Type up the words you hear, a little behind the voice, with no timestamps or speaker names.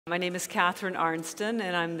My name is Catharine Arnston,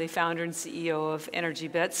 and I'm the founder and CEO of Energy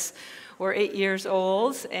Bits. We're 8 years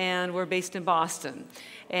old, and we're based in Boston.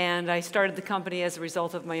 And I started the company as a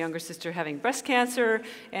result of my younger sister having breast cancer,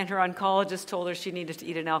 and her oncologist told her she needed to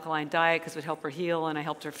eat an alkaline diet because it would help her heal, and I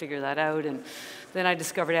helped her figure that out. And then I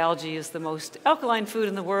discovered algae is the most alkaline food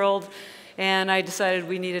in the world, and I decided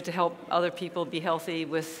we needed to help other people be healthy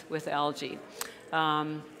with algae.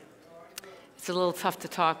 It's a little tough to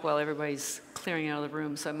talk while everybody's clearing out of the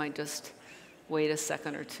room, so I might just wait a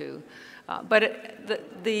second or two.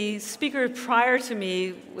 The speaker prior to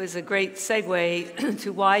me was a great segue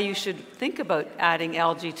to why you should think about adding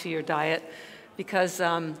algae to your diet, because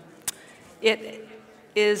it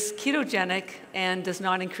is ketogenic and does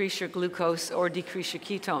not increase your glucose or decrease your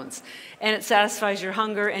ketones. And it satisfies your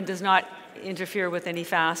hunger and does not interfere with any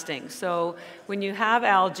fasting. So when you have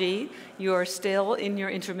algae, you're still in your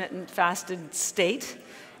intermittent fasted state,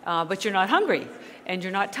 but you're not hungry and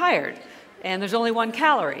you're not tired. And there's only 1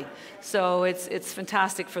 calorie. So it's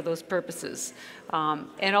fantastic for those purposes.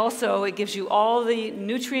 And also it gives you all the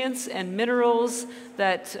nutrients and minerals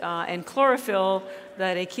that, and chlorophyll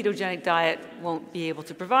that a ketogenic diet won't be able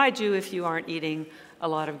to provide you if you aren't eating a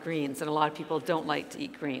lot of greens. And a lot of people don't like to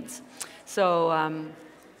eat greens. So,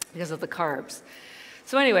 because of the carbs.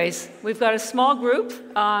 So anyways, we've got a small group.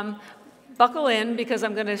 Buckle in, because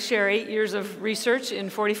I'm going to share 8 years of research in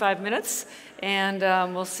 45 minutes, and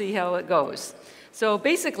we'll see how it goes. So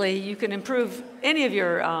basically, you can improve any of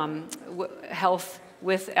your health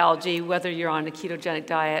with algae, whether you're on a ketogenic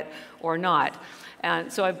diet or not.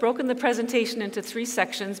 And so I've broken the presentation into 3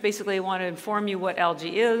 sections. Basically, I want to inform you what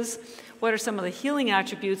algae is, what are some of the healing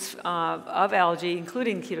attributes of algae,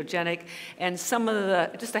 including ketogenic, and some of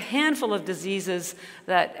the, just a handful of diseases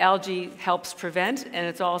that algae helps prevent, and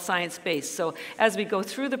it's all science-based. So as we go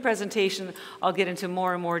through the presentation, I'll get into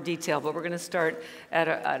more and more detail, but we're going to start at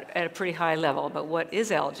a pretty high level about what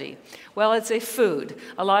is algae. Well, it's a food.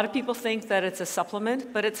 A lot of people think that it's a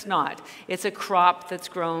supplement, but it's not. It's a crop that's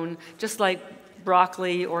grown just like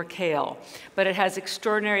broccoli or kale, but it has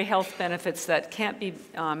extraordinary health benefits that can't be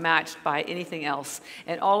matched by anything else.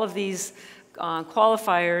 And all of these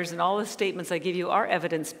qualifiers and all the statements I give you are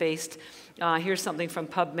evidence-based. Here's something from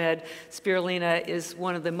PubMed. Spirulina is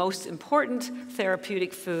one of the most important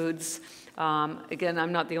therapeutic foods. Again,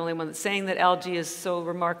 I'm not the only one that's saying that algae is so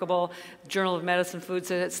remarkable. Journal of Medicine Food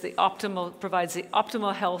says it's the optimal, provides the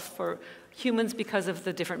optimal health for humans because of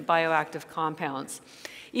the different bioactive compounds.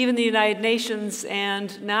 Even the United Nations and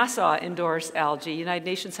NASA endorse algae. United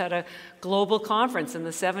Nations had a global conference in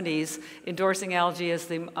the 70s endorsing algae as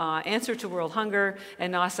the answer to world hunger,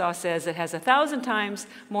 and NASA says it has 1,000 times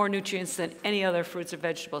more nutrients than any other fruits or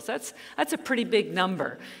vegetables. That's a pretty big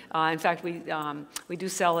number. In fact, we do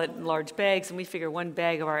sell it in large bags, and we figure 1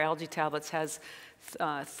 bag of our algae tablets has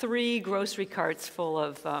 3 grocery carts full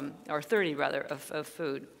of, or 30 rather, of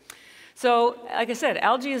food. So, like I said,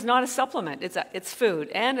 algae is not a supplement, it's food,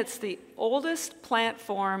 and it's the oldest plant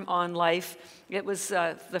form on life. It was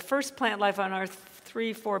the first plant life on Earth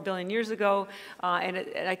 3-4 billion years ago, and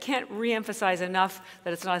I can't re-emphasize enough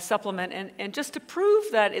that it's not a supplement. And just to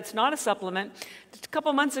prove that it's not a supplement, just a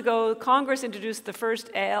couple months ago, Congress introduced the first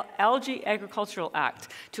Algae Agricultural Act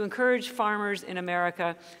to encourage farmers in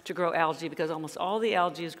America to grow algae, because almost all the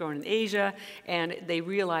algae is grown in Asia, and they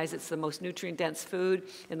realize it's the most nutrient-dense food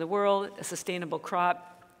in the world, a sustainable crop.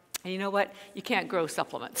 And you know what? You can't grow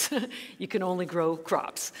supplements. You can only grow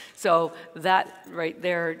crops. So that right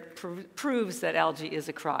there proves that algae is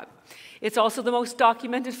a crop. It's also the most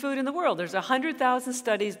documented food in the world. There's 100,000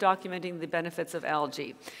 studies documenting the benefits of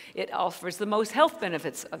algae. It offers the most health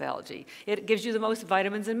benefits of algae. It gives you the most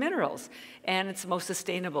vitamins and minerals, and it's the most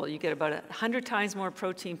sustainable. You get about 100 times more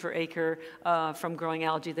protein per acre from growing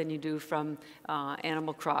algae than you do from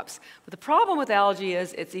animal crops. But the problem with algae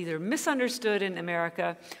is it's either misunderstood in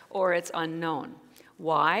America or it's unknown.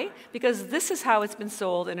 Why? Because this is how it's been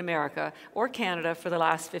sold in America or Canada for the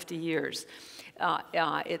last 50 years.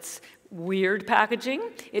 It's weird packaging.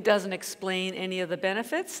 It doesn't explain any of the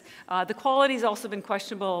benefits. The quality's also been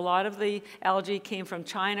questionable. A lot of the algae came from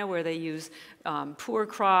China, where they use poor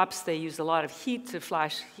crops. They use a lot of heat to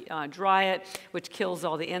flash dry it, which kills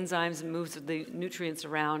all the enzymes and moves the nutrients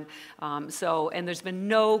around. And there's been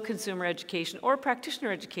no consumer education or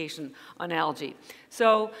practitioner education on algae.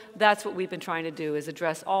 So that's what we've been trying to do, is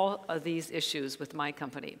address all of these issues with my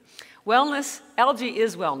company. Wellness, algae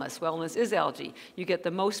is wellness. Wellness is algae. You get the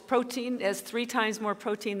most protein. It has 3 times more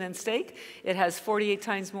protein than steak. It has 48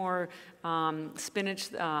 times more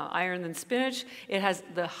spinach, iron than spinach. It has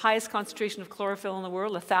the highest concentration of chlorophyll in the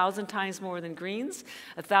world, 1,000 times more than greens,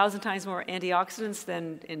 1,000 times more antioxidants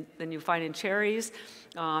than you find in cherries.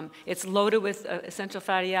 It's loaded with essential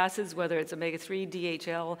fatty acids, whether it's omega-3,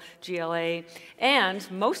 DHL, GLA,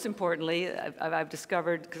 and most importantly, I've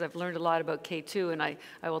discovered, because I've learned a lot about K2, and I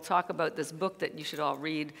will talk about this book that you should all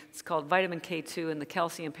read. It's called Vitamin K2 and the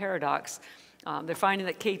Calcium Paradox. They're finding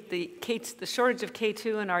that the shortage of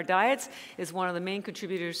K2 in our diets is one of the main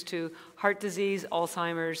contributors to heart disease,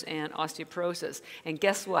 Alzheimer's, and osteoporosis. And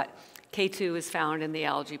guess what? K2 is found in the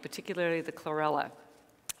algae, particularly the chlorella.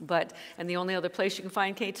 And the only other place you can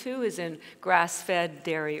find K2 is in grass-fed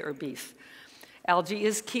dairy or beef. Algae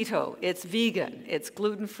is keto, it's vegan, it's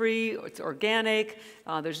gluten-free, it's organic,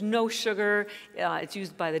 there's no sugar, it's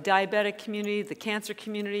used by the diabetic community, the cancer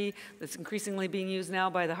community, it's increasingly being used now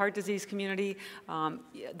by the heart disease community.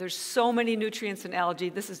 There's so many nutrients in algae.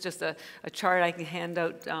 This is just a chart. I can hand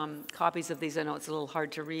out copies of these. I know it's a little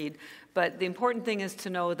hard to read. But the important thing is to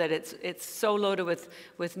know that it's so loaded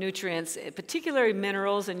with nutrients, particularly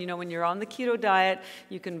minerals. And you know, when you're on the keto diet,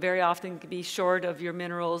 you can very often be short of your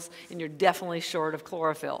minerals, and you're definitely short of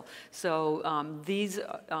chlorophyll. So these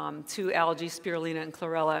two algae, spirulina and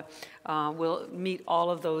chlorella, will meet all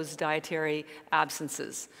of those dietary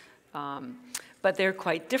absences. But they're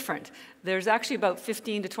quite different. There's actually about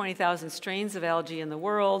 15 to 20,000 strains of algae in the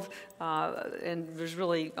world, and there's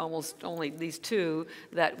really almost only these two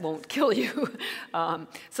that won't kill you.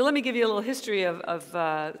 So let me give you a little history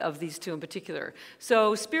of these two in particular.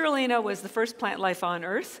 So spirulina was the first plant life on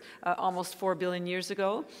Earth almost 4 billion years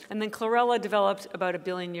ago, and then chlorella developed about 1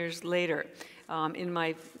 billion years later. In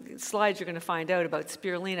my slides, you're going to find out about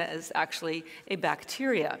spirulina as actually a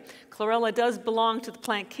bacteria. Chlorella does belong to the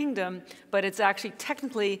plant kingdom, but it's actually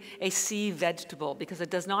technically a sea vegetable because it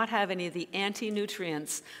does not have any of the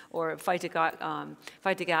anti-nutrients or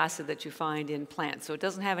phytic acid that you find in plants. So it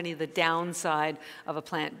doesn't have any of the downside of a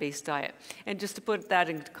plant-based diet. And just to put that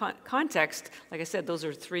in context, like I said, those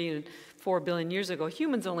are 3 and 4 billion years ago.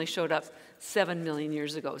 Humans only showed up 7 million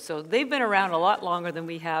years ago. So they've been around a lot longer than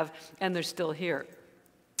we have, and they're still here.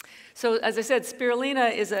 So as I said,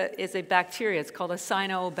 spirulina is a bacteria. It's called a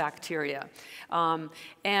cyanobacteria.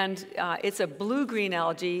 It's a blue-green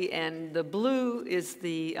algae, and the blue is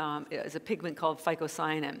a pigment called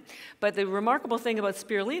phycocyanin. But the remarkable thing about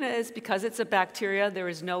spirulina is because it's a bacteria, there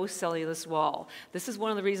is no cellulose wall. This is one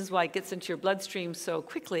of the reasons why it gets into your bloodstream so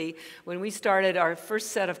quickly. When we started, our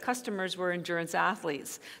first set of customers were endurance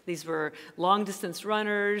athletes. These were long-distance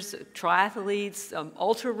runners, triathletes,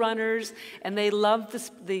 ultra runners, and they loved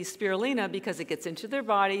the spirulina because it gets into their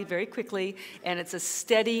body very quickly, and it's a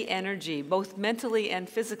steady energy, both mentally and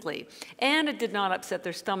physically. And it did not upset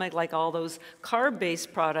their stomach like all those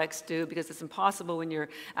carb-based products do, because it's impossible when you're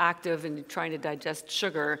active and trying to digest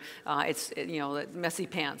sugar. Messy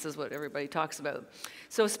pants is what everybody talks about.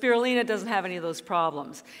 So spirulina doesn't have any of those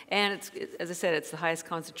problems. And as I said, it's the highest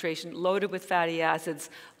concentration, loaded with fatty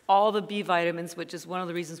acids, all the B vitamins, which is one of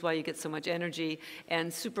the reasons why you get so much energy,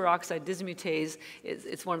 and superoxide dismutase,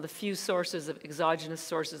 it's one of the few sources of exogenous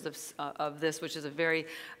sources of this, which is a very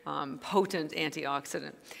potent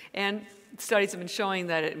antioxidant. And studies have been showing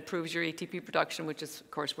that it improves your ATP production, which is,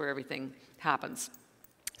 of course, where everything happens.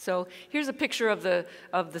 So here's a picture of the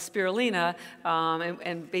spirulina,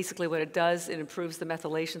 and basically what it does, it improves the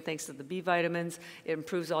methylation thanks to the B vitamins. It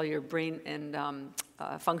improves all your brain and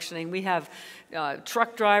functioning. We have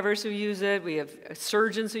truck drivers who use it. We have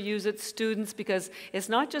surgeons who use it, students, because it's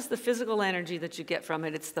not just the physical energy that you get from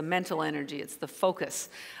it, it's the mental energy, it's the focus.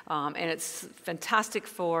 And it's fantastic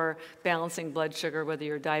for balancing blood sugar, whether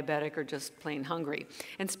you're diabetic or just plain hungry.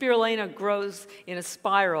 And spirulina grows in a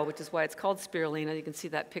spiral, which is why it's called spirulina. You can see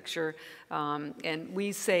that picture. And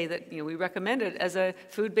we say that we recommend it as a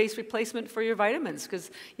food-based replacement for your vitamins, because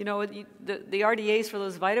the RDAs for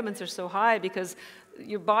those vitamins are so high because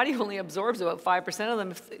your body only absorbs about 5% of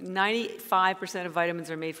them. 95% of vitamins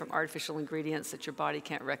are made from artificial ingredients that your body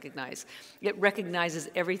can't recognize. It recognizes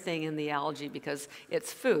everything in the algae because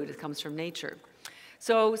it's food. It comes from nature.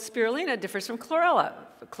 So spirulina differs from chlorella.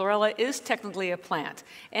 Chlorella is technically a plant.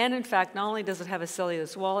 And in fact, not only does it have a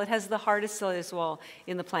cellulose wall, it has the hardest cellulose wall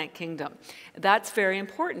in the plant kingdom. That's very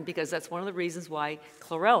important because that's one of the reasons why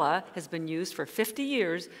chlorella has been used for 50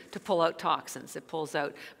 years to pull out toxins. It pulls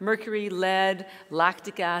out mercury, lead,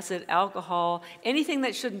 lactic acid, alcohol, anything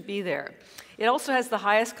that shouldn't be there. It also has the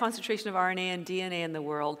highest concentration of RNA and DNA in the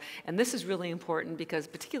world, and this is really important because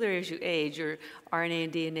particularly as you age, your RNA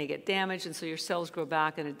and DNA get damaged, and so your cells grow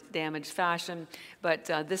back in a damaged fashion, but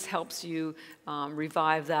this helps you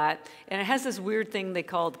revive that. And it has this weird thing they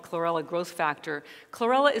call chlorella growth factor.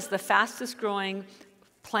 Chlorella is the fastest growing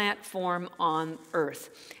plant form on Earth.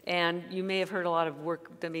 And you may have heard a lot of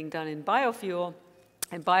work being done in biofuel.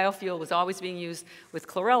 And biofuel was always being used with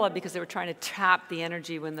chlorella because they were trying to tap the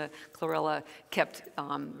energy when the chlorella kept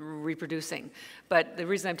reproducing. But the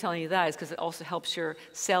reason I'm telling you that is because it also helps your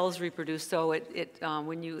cells reproduce. So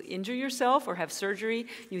when you injure yourself or have surgery,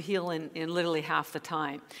 you heal in literally half the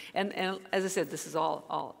time. And as I said, this is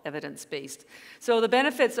all evidence-based. So the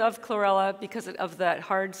benefits of chlorella, because of that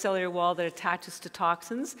hard cellular wall that attaches to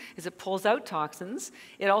toxins, is it pulls out toxins.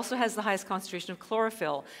 It also has the highest concentration of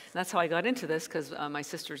chlorophyll. And that's how I got into this, because my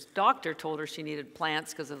sister's doctor told her she needed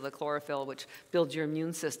plants because of the chlorophyll, which builds your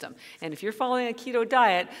immune system. And if you're following a keto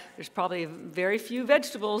diet, there's probably very few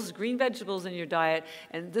vegetables, green vegetables in your diet,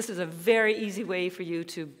 and this is a very easy way for you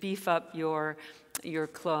to beef up your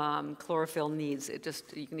chlorophyll needs.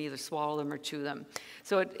 You can either swallow them or chew them.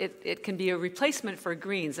 So it can be a replacement for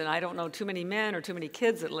greens, and I don't know too many men or too many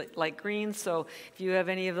kids that like greens, so if you have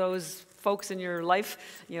any of those folks in your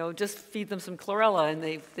life, just feed them some chlorella, and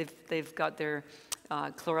they've got their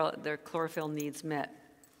chlorophyll needs met.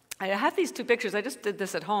 I have these two pictures. I just did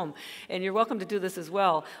this at home, and you're welcome to do this as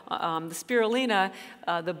well. The spirulina,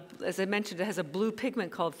 as I mentioned, it has a blue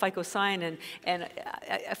pigment called phycocyanin, and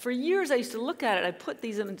for years I used to look at it. I put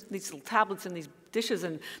these little tablets in these dishes,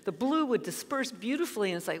 and the blue would disperse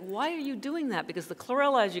beautifully, and it's like, why are you doing that? Because the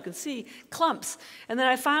chlorella, as you can see, clumps. And then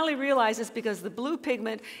I finally realized it's because the blue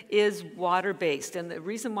pigment is water-based, and the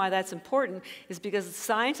reason why that's important is because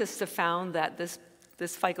scientists have found that this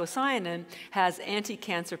phycocyanin has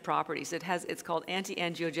anti-cancer properties. It's called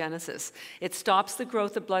anti-angiogenesis. It stops the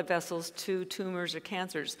growth of blood vessels to tumors or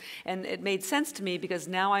cancers. And it made sense to me because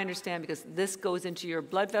now I understand, because this goes into your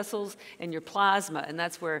blood vessels and your plasma, and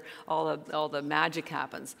that's where all the magic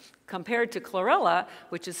happens. Compared to chlorella,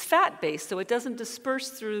 which is fat-based, so it doesn't disperse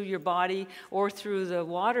through your body or through the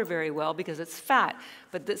water very well because it's fat.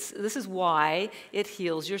 But this is why it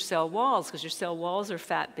heals your cell walls, because your cell walls are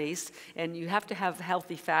fat-based, and you have to have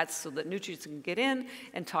healthy fats so that nutrients can get in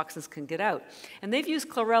and toxins can get out. And they've used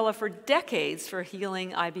chlorella for decades for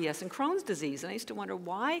healing IBS and Crohn's disease. And I used to wonder,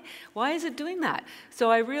 why is it doing that? So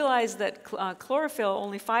I realized that chlorophyll,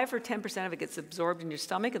 only 5 or 10% of it gets absorbed in your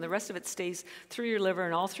stomach, and the rest of it stays through your liver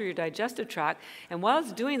and all through your digestive tract. And while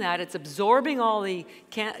it's doing that, it's absorbing all the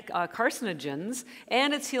carcinogens,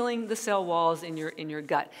 and it's healing the cell walls in your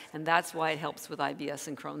gut. And that's why it helps with IBS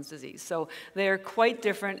and Crohn's disease. So they're quite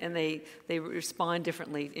different, and they respond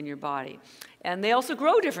differently in your body. And they also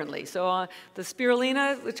grow differently. So the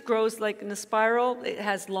spirulina, which grows like in a spiral, it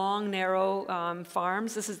has long, narrow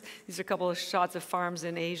farms. These are a couple of shots of farms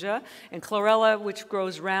in Asia. And chlorella, which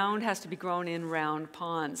grows round, has to be grown in round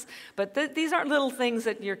ponds. But these aren't little things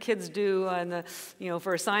that your kids do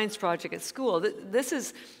for a science project at school.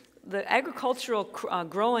 The agricultural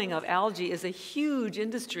growing of algae is a huge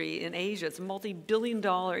industry in Asia. It's a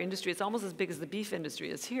multi-billion-dollar industry. It's almost as big as the beef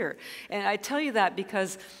industry is here. And I tell you that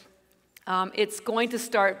because you're going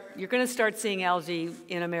to start seeing algae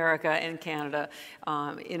in America and Canada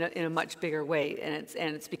in a much bigger way.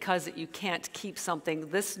 And it's because you can't keep something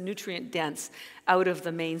this nutrient dense out of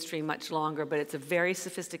the mainstream much longer, but it's a very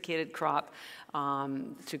sophisticated crop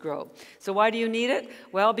to grow. So why do you need it?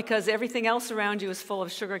 Well, because everything else around you is full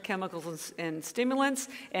of sugar, chemicals, and stimulants,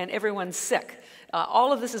 and everyone's sick.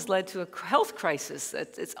 All of this has led to a health crisis.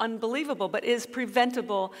 It's unbelievable, but is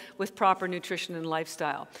preventable with proper nutrition and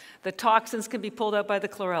lifestyle. The toxins can be pulled out by the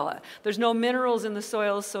chlorella. There's no minerals in the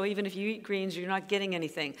soils, so even if you eat greens, you're not getting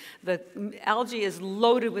anything. The algae is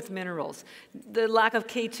loaded with minerals. The lack of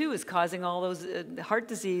K2 is causing all those heart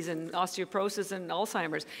disease and osteoporosis and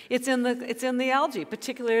Alzheimer's. It's in the algae,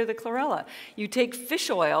 particularly the chlorella. You take fish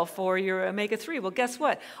oil for your omega-3. Well, guess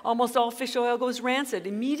what? Almost all fish oil goes rancid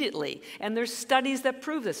immediately, and there's studies that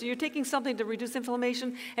prove this. So you're taking something to reduce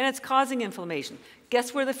inflammation, and it's causing inflammation.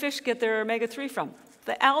 Guess where the fish get their omega-3 from?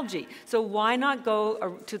 The algae. So why not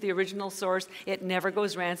go to the original source? It never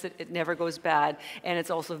goes rancid, it never goes bad, and it's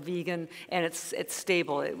also vegan, and it's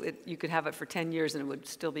stable. You could have it for 10 years and it would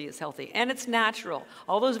still be as healthy. And it's natural.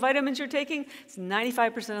 All those vitamins you're taking,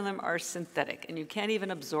 95% of them are synthetic, and you can't even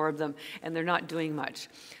absorb them, and they're not doing much.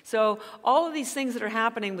 So all of these things that are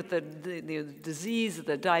happening with the disease,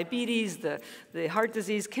 the diabetes, the heart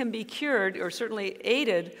disease can be cured or certainly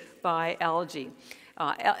aided by algae.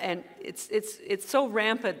 And it's so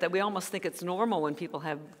rampant that we almost think it's normal when people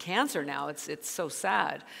have cancer now. It's so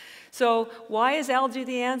sad. So why is algae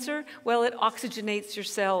the answer? Well, it oxygenates your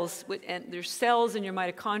cells, and there's cells in your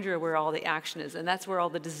mitochondria where all the action is, and that's where all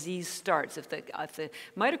the disease starts. If the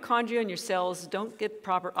mitochondria in your cells don't get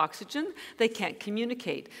proper oxygen, they can't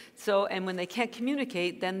communicate. So, and when they can't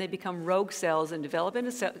communicate, then they become rogue cells and develop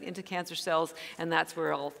into cancer cells, and that's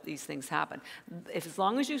where all these things happen. As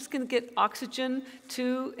long as you can get oxygen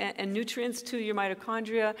to and nutrients to your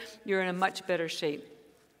mitochondria, you're in a much better shape.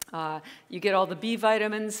 You get all the B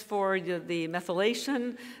vitamins for the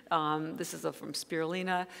methylation. This is from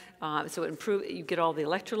spirulina. So you get all the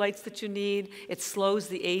electrolytes that you need. It slows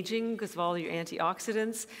the aging because of all your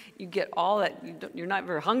antioxidants. You get all that. You're not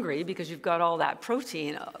very hungry because you've got all that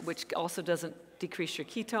protein, which also doesn't decrease your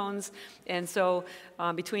ketones. And so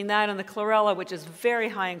between that and the chlorella, which is very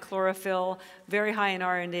high in chlorophyll, very high in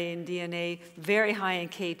RNA and DNA, very high in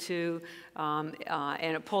K2,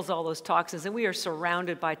 and it pulls all those toxins. And we are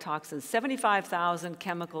surrounded by toxins. 75,000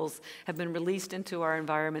 chemicals have been released into our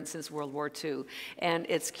environment since World War II, and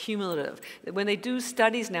it's cumulative. When they do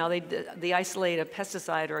studies now, they isolate a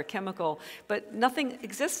pesticide or a chemical, but nothing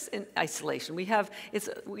exists in isolation. We have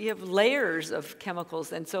layers of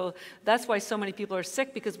chemicals, and so that's why so many people are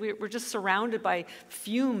sick, because we're just surrounded by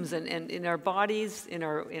fumes and in our bodies, in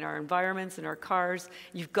our environments, in our cars.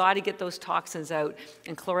 You've got to get those toxins out,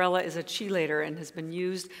 and chlorella is a chelator and has been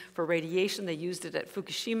used for radiation. They used it at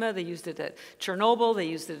Fukushima, they used it at Chernobyl, they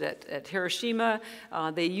used it at Hiroshima.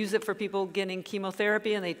 They use it for people getting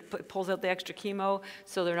chemotherapy, and it pulls out the extra chemo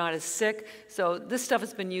so they're not as sick. So this stuff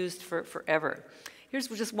has been used for forever. Here's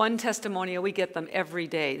just one testimonial. We get them every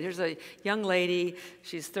day. There's a young lady.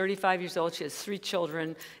 She's 35 years old. She has 3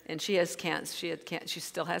 children, and she has cancer. She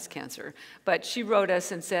still has cancer. But she wrote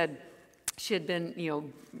us and said she had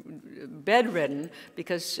been, bedridden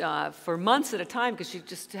because for months at a time, because she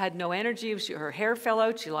just had no energy. Her hair fell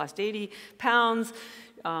out. She lost 80 pounds.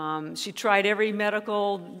 She tried every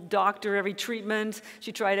medical doctor, every treatment.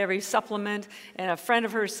 She tried every supplement, and a friend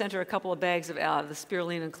of hers sent her a couple of bags of the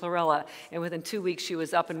spirulina and chlorella, and within 2 weeks she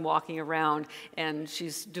was up and walking around, and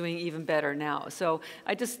she's doing even better now. So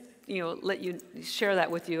I just let you share that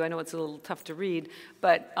with you. I know it's a little tough to read,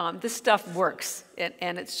 but this stuff works,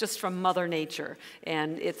 and it's just from Mother Nature,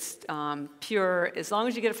 and it's pure. As long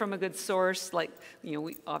as you get it from a good source, like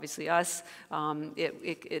obviously us,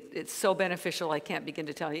 it's so beneficial. I can't begin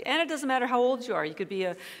to tell you. And it doesn't matter how old you are. You could be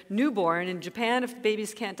a newborn. In Japan, if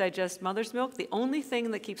babies can't digest mother's milk, the only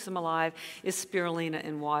thing that keeps them alive is spirulina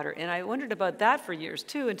in water. And I wondered about that for years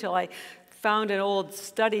too, until I found an old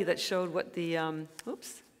study that showed what the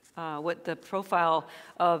what the profile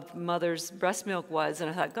of mother's breast milk was, and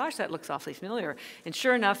I thought, gosh, that looks awfully familiar. And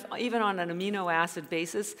sure enough, even on an amino acid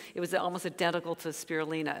basis, it was almost identical to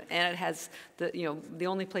spirulina, and it has the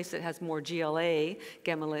only place that has more GLA,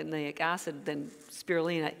 gamma-linolenic acid, than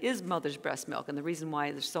spirulina is mother's breast milk. And the reason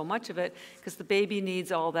why there's so much of it, because the baby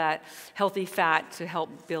needs all that healthy fat to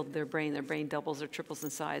help build their brain. Their brain doubles or triples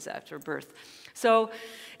in size after birth. So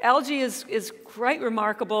algae is quite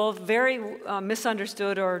remarkable, very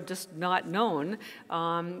misunderstood or just not known,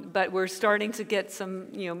 but we're starting to get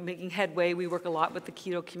some, making headway. We work a lot with the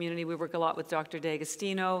keto community. We work a lot with Dr.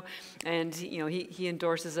 D'Agostino, and he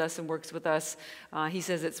endorses us and works with us. He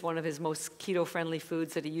says it's one of his most keto-friendly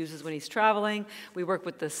foods that he uses when he's traveling. We work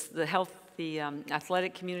with the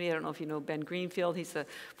athletic community. I don't know if you know Ben Greenfield. He's a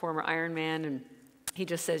former Ironman, and he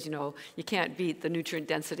just says, you can't beat the nutrient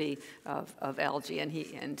density of algae, and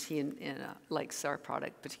he likes our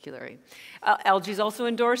product particularly. Algae is also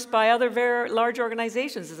endorsed by other very large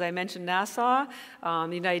organizations, as I mentioned, NASA,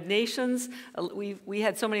 the United Nations. We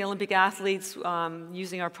had so many Olympic athletes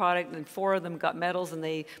using our product, and 4 of them got medals, and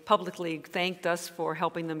they publicly thanked us for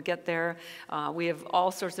helping them get there. We have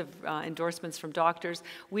all sorts of endorsements from doctors.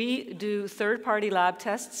 We do third-party lab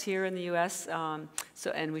tests here in the U.S.,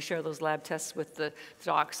 and we share those lab tests with the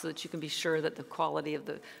docs so that you can be sure that the quality of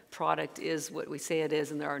the product is what we say it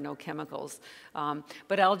is and there are no chemicals.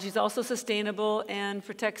 But algae is also sustainable and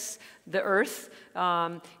protects the earth.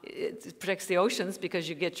 It protects the oceans because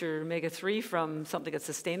you get your omega-3 from something that's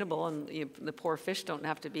sustainable, and the poor fish don't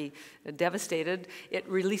have to be devastated. It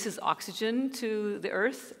releases oxygen to the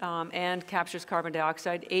earth and captures carbon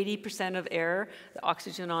dioxide. 80% of air, the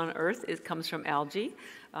oxygen on earth, comes from algae.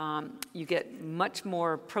 You get much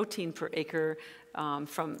more protein per acre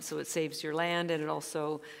so it saves your land, and it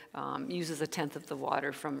also uses 1/10 of the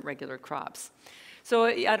water from regular crops. So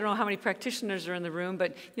I don't know how many practitioners are in the room,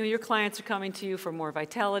 but your clients are coming to you for more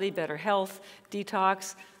vitality, better health,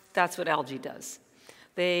 detox. That's what algae does.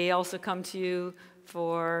 They also come to you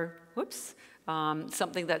for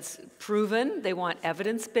something that's proven. They want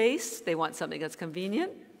evidence-based. They want something that's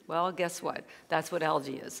convenient. Well, guess what? That's what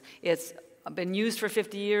algae is. It's been used for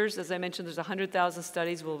 50 years. As I mentioned, there's 100,000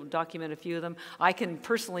 studies. We'll document a few of them. I can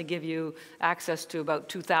personally give you access to about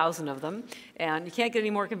 2,000 of them. And you can't get any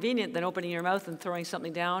more convenient than opening your mouth and throwing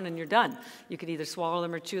something down and you're done. You could either swallow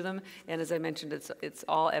them or chew them. And as I mentioned, it's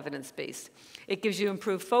all evidence-based. It gives you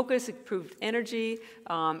improved focus, improved energy.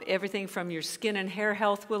 Everything from your skin and hair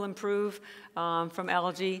health will improve from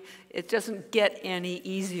algae. It doesn't get any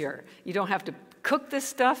easier. You don't have to cook this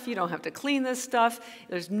stuff, you don't have to clean this stuff,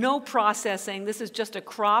 there's no processing, this is just a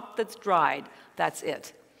crop that's dried, that's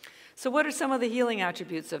it. So what are some of the healing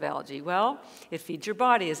attributes of algae? Well, it feeds your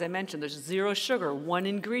body, as I mentioned, there's 0 sugar, 1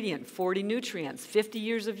 ingredient, 40 nutrients, 50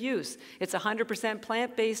 years of use, it's 100%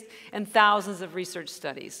 plant-based, and thousands of research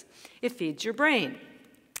studies. It feeds your brain.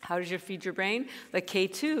 How does it feed your brain? The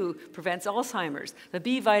K2 prevents Alzheimer's. The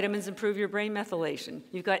B vitamins improve your brain methylation.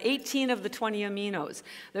 You've got 18 of the 20 aminos.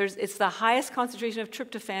 It's the highest concentration of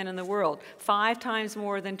tryptophan in the world, 5 times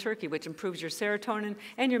more than turkey, which improves your serotonin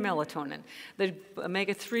and your melatonin. The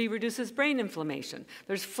omega-3 reduces brain inflammation.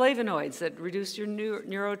 There's flavonoids that reduce your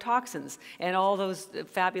neurotoxins, and all those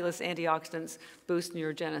fabulous antioxidants boost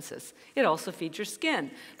neurogenesis. It also feeds your skin.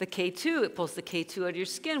 The K2, it pulls the K2 out of your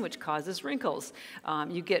skin, which causes wrinkles.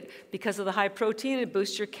 Because of the high protein, it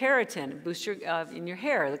boosts your keratin, it boosts your, in your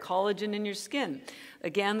hair, the collagen in your skin.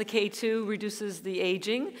 Again, the K2 reduces the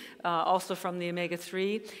aging, also from the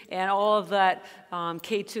omega-3, and all of that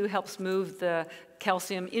K2 helps move the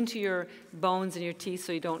calcium into your bones and your teeth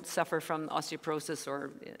so you don't suffer from osteoporosis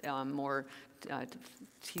or more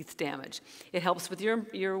teeth damage. It helps with your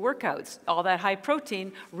workouts. All that high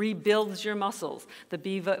protein rebuilds your muscles. The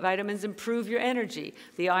B vitamins improve your energy.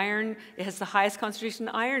 The iron, it has the highest concentration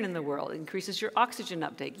of iron in the world. It increases your oxygen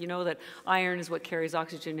uptake. You know that iron is what carries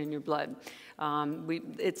oxygen in your blood. The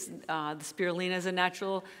spirulina is a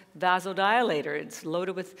natural vasodilator. It's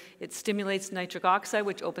loaded with, it stimulates nitric oxide,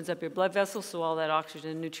 which opens up your blood vessels so all that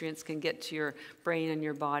oxygen and nutrients can get to your brain and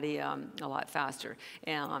your body a lot faster,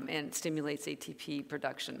 and stimulates ATP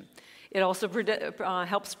production. It also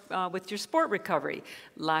helps with your sport recovery.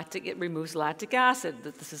 It removes lactic acid.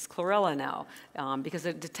 This is chlorella now, because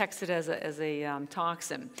it detects it as a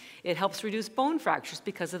toxin. It helps reduce bone fractures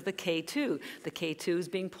because of the K2. The K2 is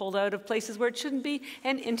being pulled out of places where it shouldn't be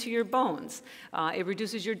and into your bones. It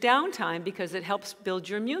reduces your downtime because it helps build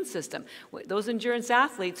your immune system. Those endurance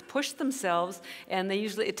athletes push themselves, and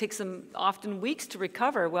it takes them often weeks to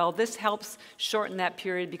recover. Well, this helps shorten that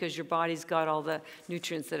period because your body's got all the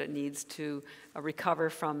nutrients that it needs to recover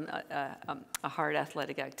from a hard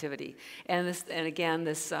athletic activity. And again,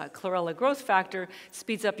 this chlorella growth factor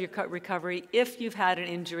speeds up your recovery if you've had an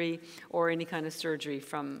injury or any kind of surgery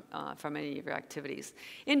from any of your activities.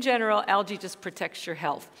 In general, algae just protects your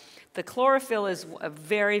health. The chlorophyll is a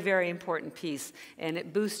very, very important piece, and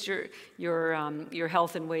it boosts your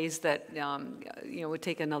health in ways that would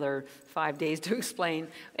take another 5 days to explain.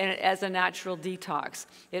 And as a natural detox,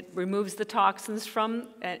 it removes the toxins from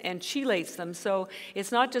and chelates them. So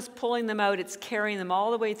it's not just pulling them out; it's carrying them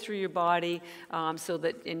all the way through your body,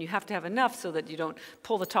 and you have to have enough so that you don't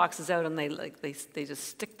pull the toxins out and they just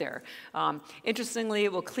stick there. Interestingly,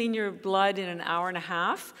 it will clean your blood in an hour and a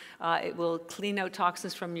half. It will clean out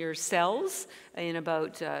toxins from your cells in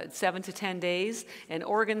about 7 to 10 days, and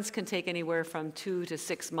organs can take anywhere from 2 to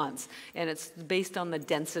 6 months. And it's based on the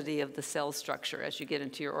density of the cell structure. As you get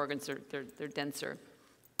into your organs, they're denser.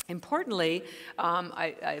 Importantly,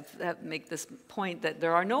 I make this point that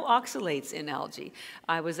there are no oxalates in algae.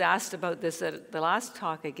 I was asked about this at the last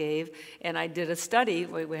talk I gave, and I did a study.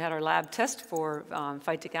 We had our lab test for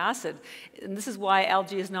phytic acid, and this is why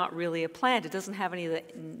algae is not really a plant. It doesn't have any of the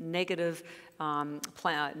negative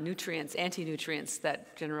nutrients, anti-nutrients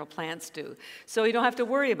that general plants do. So you don't have to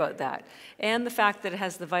worry about that. And the fact that it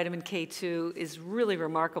has the vitamin K2 is really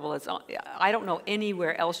remarkable. I don't know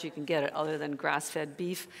anywhere else you can get it other than grass-fed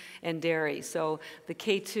beef and dairy. So the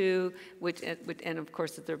K2, and of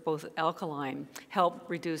course they're both alkaline, help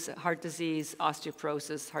reduce heart disease,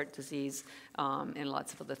 osteoporosis, heart disease, and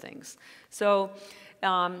lots of other things. So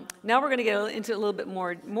now we're going to get into a little bit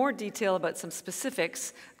more detail about some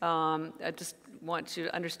specifics. I just want you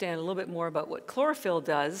to understand a little bit more about what chlorophyll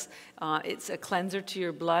does. It's a cleanser to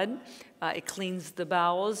your blood. It cleans the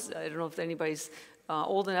bowels. I don't know if anybody's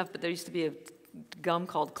old enough, but there used to be a gum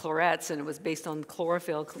called Chlorets, and it was based on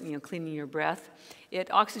chlorophyll, cleaning your breath. It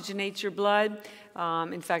oxygenates your blood.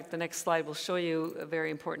 In fact, the next slide will show you a very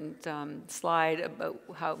important slide about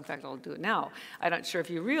how, in fact, I'll do it now. I'm not sure if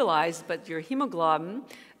you realize, but your hemoglobin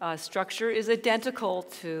structure is identical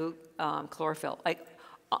to chlorophyll. Like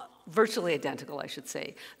virtually identical, I should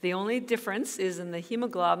say. The only difference is in the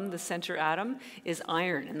hemoglobin, the center atom, is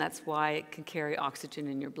iron, and that's why it can carry oxygen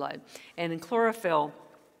in your blood. And in chlorophyll,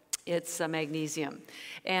 it's magnesium.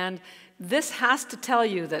 And this has to tell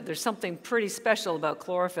you that there's something pretty special about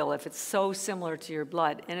chlorophyll if it's so similar to your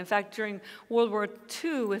blood. And in fact, during World War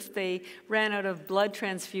II, if they ran out of blood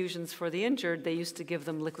transfusions for the injured, they used to give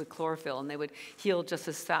them liquid chlorophyll, and they would heal just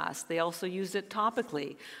as fast. They also used it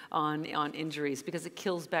topically on injuries because it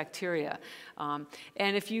kills bacteria.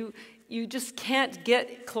 And if you just can't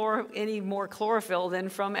get any more chlorophyll than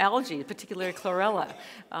from algae, particularly chlorella.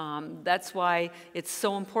 That's why it's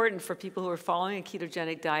so important for people who are following a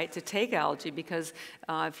ketogenic diet to take algae, because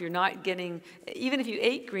if you're not getting, even if you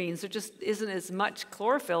ate greens, there just isn't as much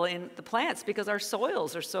chlorophyll in the plants because our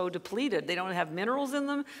soils are so depleted. They don't have minerals in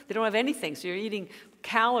them, they don't have anything. So you're eating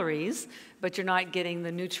calories, but you're not getting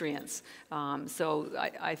the nutrients. So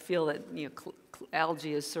I feel that, you know,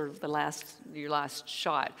 algae is sort of your last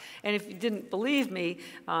shot. And if you didn't believe me,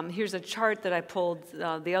 here's a chart that I pulled.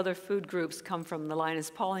 The other food groups come from the Linus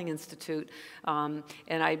Pauling Institute, and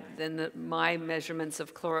my measurements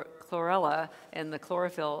of chlorella and the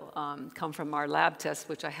chlorophyll come from our lab tests,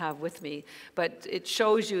 which I have with me. But it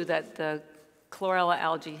shows you that the chlorella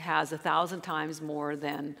algae has 1,000 times more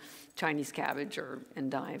than Chinese cabbage or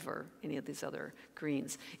endive or any of these other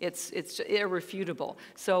greens. It's irrefutable.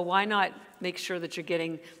 So why not make sure that you're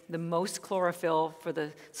getting the most chlorophyll for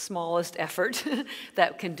the smallest effort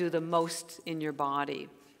that can do the most in your body?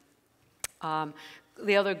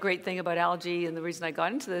 The other great thing about algae, and the reason I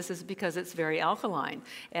got into this, is because it's very alkaline.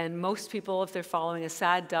 And most people, if they're following a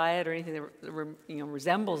SAD diet or anything that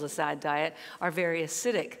resembles a SAD diet, are very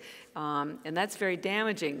acidic. And that's very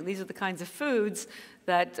damaging. These are the kinds of foods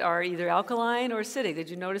that are either alkaline or acidic. Did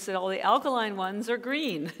you notice that all the alkaline ones are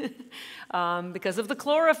green? Because of the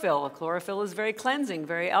chlorophyll. Chlorophyll is very cleansing,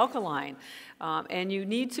 very alkaline. And you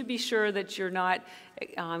need to be sure that you're not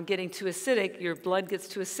getting too acidic, your blood gets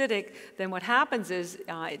too acidic, then what happens is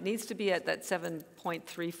it needs to be at that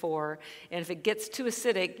 7.34, and if it gets too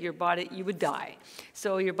acidic, you would die.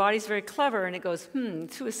 So your body's very clever, and it goes,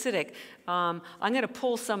 too acidic. I'm going to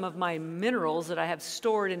pull some of my minerals that I have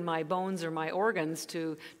stored in my bones or my organs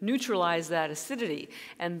to neutralize that acidity,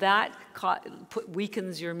 and that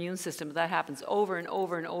weakens your immune system. That happens over and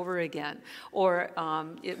over and over again. Or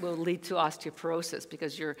it will lead to osteoporosis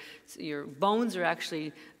because your bones are actually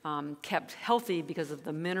kept healthy because of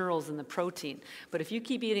the minerals and the protein. But if you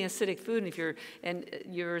keep eating acidic food, and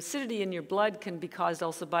your acidity in your blood can be caused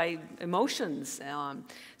also by emotions.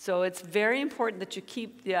 So it's very important that you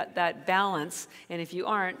keep that balance. And if you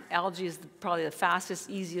aren't, algae is probably the fastest,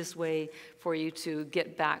 easiest way for you to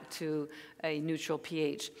get back to a neutral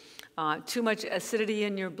pH. Too much acidity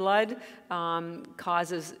in your blood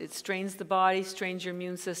it strains the body, strains your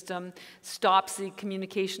immune system, stops the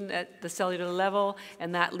communication at the cellular level,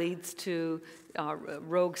 and that leads to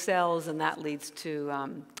rogue cells, and that leads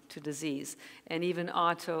to disease. And even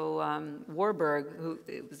Otto Warburg, who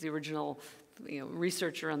was the original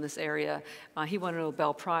researcher on this area, he won a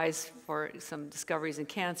Nobel Prize for some discoveries in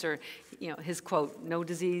cancer. His quote, "No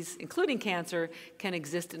disease, including cancer, can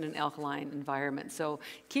exist in an alkaline environment." So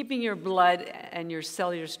keeping your blood and your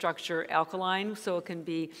cellular structure alkaline so it can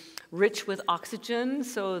be rich with oxygen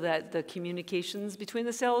so that the communications between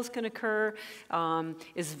the cells can occur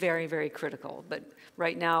is very, very critical. But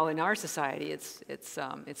right now in our society, it's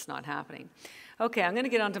not happening. Okay, I'm going to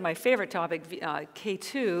get on to my favorite topic,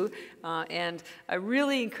 K2, and I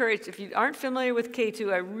really encourage, if you aren't familiar with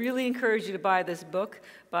K2, I really encourage you to buy this book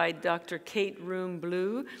by Dr. Kate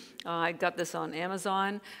Room-Blue. I got this on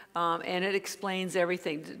Amazon, and it explains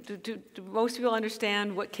everything. Do most people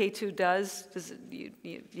understand what K2 does?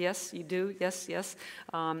 Yes, you do? Yes, yes.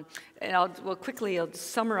 And I'll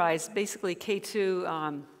summarize. Basically,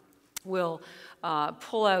 K2 will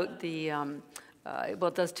pull out the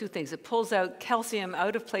it does two things. It pulls out calcium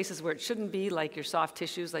out of places where it shouldn't be, like your soft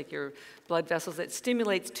tissues, like your blood vessels. It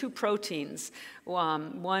stimulates two proteins.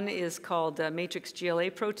 One is called matrix GLA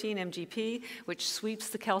protein, MGP, which sweeps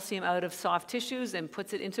the calcium out of soft tissues and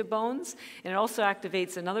puts it into bones. And it also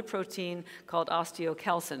activates another protein called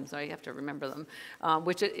osteocalcin, so you have to remember them,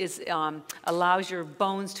 which allows your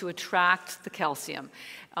bones to attract the calcium.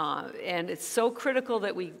 And it's so critical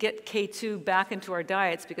that we get K2 back into our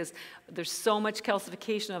diets because there's so much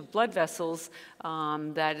calcification of blood vessels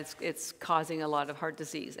that it's causing a lot of heart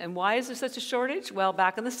disease. And why is there such a shortage? Well,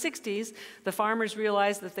 back in the 60s, the farmers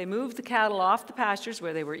realized that they moved the cattle off the pastures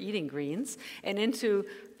where they were eating greens and into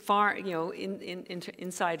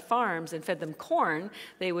inside farms and fed them corn,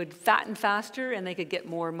 they would fatten faster and they could get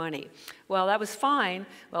more money. Well, that was fine.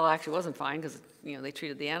 Well, it actually wasn't fine because they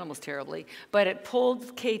treated the animals terribly, but it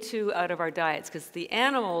pulled K2 out of our diets because the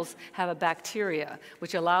animals have a bacteria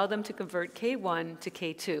which allow them to convert K1 to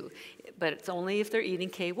K2, but it's only if they're eating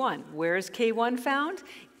K1. Where is K1 found?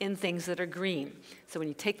 In things that are green. So when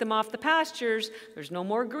you take them off the pastures, there's no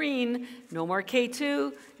more green, no more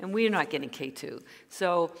K2, and we're not getting K2.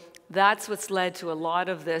 So that's what's led to a lot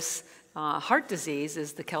of this heart disease,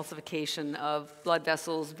 is the calcification of blood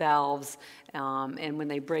vessels, valves, and when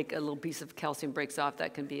they break, a little piece of calcium breaks off,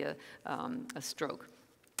 that can be a stroke.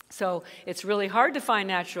 So it's really hard to find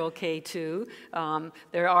natural K2.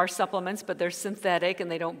 There are supplements, but they're synthetic and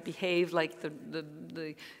they don't behave like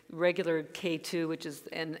the regular K2, which is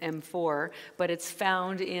an M4, but it's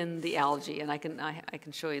found in the algae, and I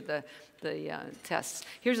can show you the tests.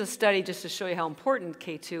 Here's a study just to show you how important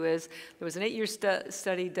K2 is. There was an 8-year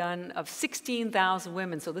study done of 16,000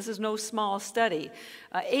 women, so this is no small study.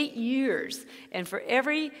 8 years, and for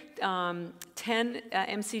every 10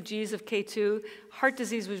 mcgs of K2, heart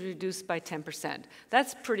disease was reduced by 10%.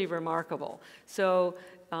 That's pretty remarkable. So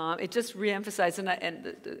it just reemphasized, and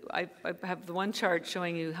I have the one chart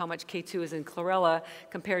showing you how much K2 is in chlorella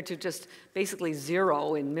compared to just basically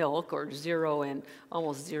 0 in milk or 0 and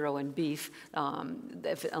almost 0 in beef,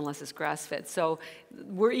 unless it's grass-fed. So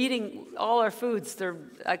we're eating all our foods. They're,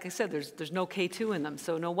 like I said, there's no K2 in them.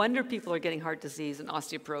 So no wonder people are getting heart disease and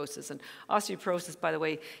osteoporosis. And osteoporosis, by the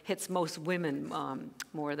way, hits most women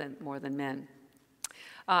more than men.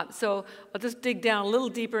 So I'll just dig down a little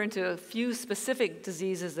deeper into a few specific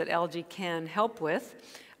diseases that algae can help with.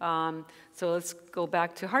 So let's go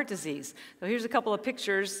back to heart disease. So here's a couple of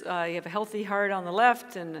pictures. You have a healthy heart on the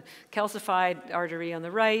left and a calcified artery on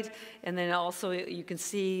the right. And then also you can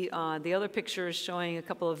see the other picture is showing a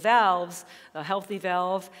couple of valves, a healthy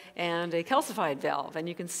valve and a calcified valve. And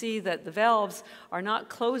you can see that the valves are not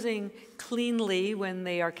closing cleanly when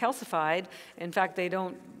they are calcified. In fact, they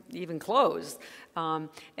don't even close. And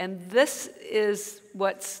this is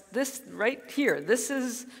right here. This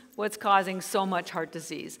is what's causing so much heart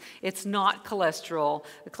disease. It's not cholesterol.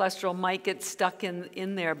 The cholesterol might get stuck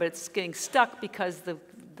in there, but it's getting stuck because the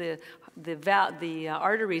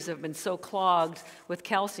arteries have been so clogged with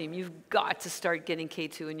calcium. You've got to start getting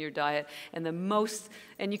K2 in your diet, and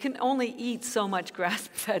you can only eat so much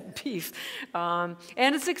grass-fed beef, and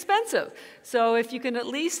it's expensive. So if you can at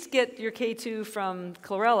least get your K2 from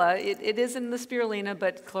chlorella, it is in the spirulina,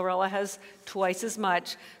 but chlorella has twice as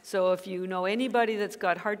much. So if you know anybody that's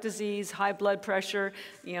got heart disease, high blood pressure,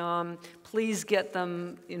 please get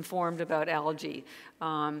them informed about algae.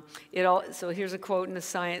 So here's a quote in a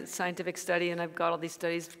scientific study, and I've got all these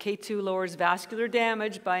studies. K2 lowers vascular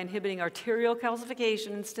damage by inhibiting arterial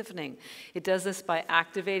calcification and stiffening. It does this by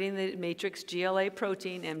activating the matrix GLA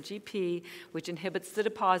protein, MGP, which inhibits the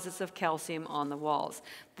deposits of calcium on the walls.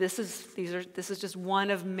 This is just one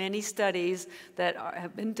of many studies that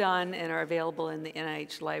have been done and are available in the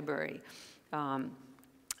NIH library.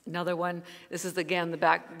 Another one, this is again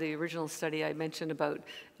the original study I mentioned about,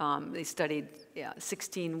 they studied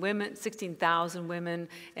 16,000 women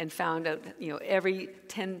and found out, every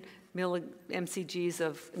 10 mcgs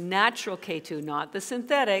of natural K2, not the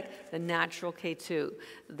synthetic, the natural K2,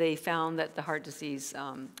 they found that the heart disease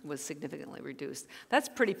was significantly reduced. That's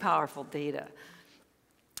pretty powerful data.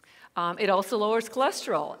 It also lowers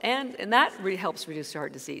cholesterol, and that helps reduce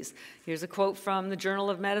heart disease. Here's a quote from the Journal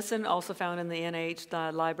of Medicine, also found in the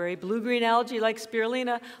NIH library. Blue-green algae like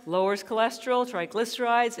spirulina lowers cholesterol,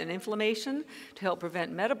 triglycerides, and inflammation to help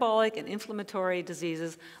prevent metabolic and inflammatory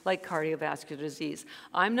diseases like cardiovascular disease.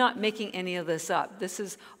 I'm not making any of this up. This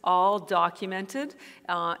is all documented,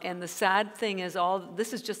 and the sad thing is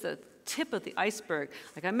this is just a tip of the iceberg.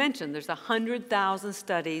 Like I mentioned, there's 100,000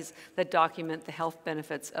 studies that document the health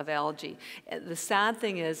benefits of algae. The sad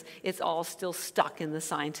thing is, it's all still stuck in the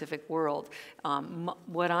scientific world.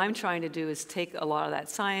 What I'm trying to do is take a lot of that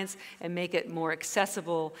science and make it more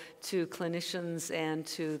accessible to clinicians and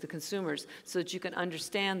to the consumers so that you can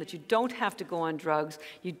understand that you don't have to go on drugs,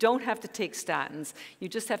 you don't have to take statins, you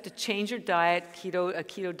just have to change your diet. A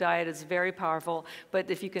keto diet is very powerful, but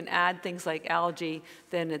if you can add things like algae,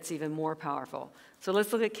 then it's even more powerful. So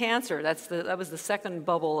let's look at cancer. That was the second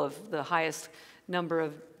bubble of the highest number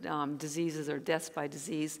of diseases or deaths by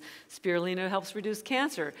disease. Spirulina helps reduce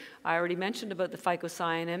cancer. I already mentioned about the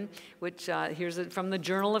phycocyanin, which here's it from the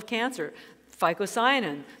Journal of Cancer.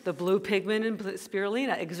 Phycocyanin, the blue pigment in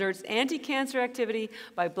spirulina, exerts anti-cancer activity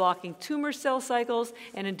by blocking tumor cell cycles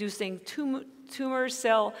and inducing tumor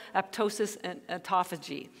cell apoptosis and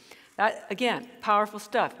autophagy. That, again, powerful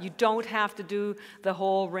stuff. You don't have to do the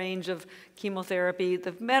whole range of chemotherapy.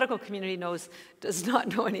 The medical community does not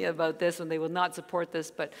know any about this, and they will not support this,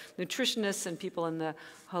 but nutritionists and people in the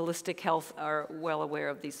holistic health are well aware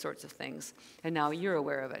of these sorts of things, and now you're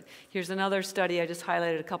aware of it. Here's another study. I just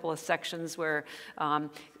highlighted a couple of sections where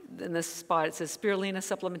in this spot it says spirulina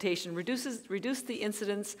supplementation reduced the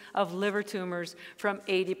incidence of liver tumors from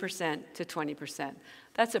 80% to 20%.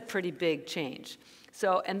 That's a pretty big change.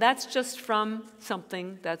 So, and that's just from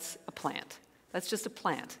something that's a plant. That's just a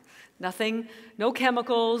plant. Nothing, no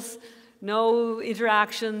chemicals, no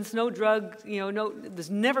interactions, no drug, there's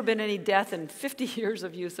never been any death in 50 years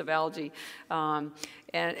of use of algae.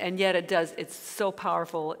 And yet it's so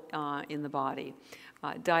powerful in the body.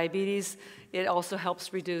 Diabetes, it also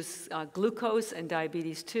helps reduce glucose and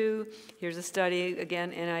diabetes too. Here's a study,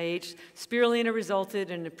 again, NIH. Spirulina resulted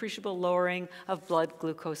in an appreciable lowering of blood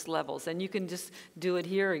glucose levels. And you can just do it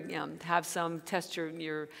here, have some test go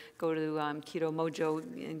to Keto Mojo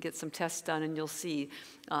and get some tests done, and you'll see.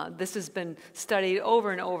 This has been studied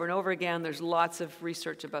over and over and over again. There's lots of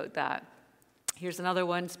research about that. Here's another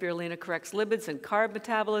one. Spirulina corrects lipids and carb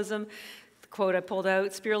metabolism. Quote I pulled out,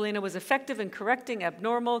 spirulina was effective in correcting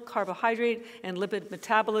abnormal carbohydrate and lipid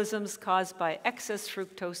metabolisms caused by excess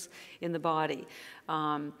fructose in the body.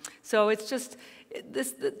 So it's just,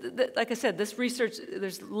 like I said, this research,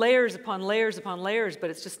 there's layers upon layers upon layers, but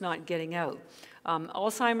it's just not getting out.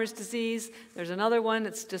 Alzheimer's disease, there's another one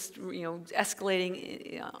that's just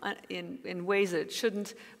escalating in ways that it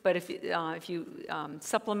shouldn't. But if you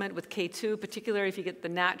supplement with K2, particularly if you get the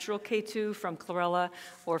natural K2 from chlorella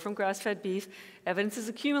or from grass-fed beef, evidence is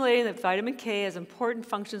accumulating that vitamin K has important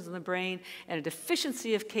functions in the brain, and a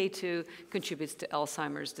deficiency of K2 contributes to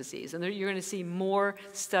Alzheimer's disease. And you're going to see more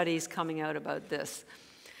studies coming out about this.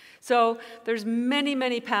 So there's many,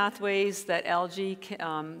 many pathways that algae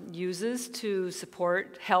uses to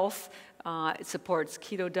support health. It supports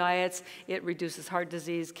keto diets. It reduces heart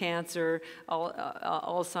disease, cancer,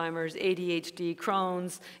 Alzheimer's, ADHD,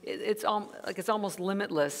 Crohn's. It's almost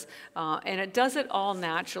limitless. And it does it all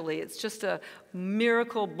naturally. It's just a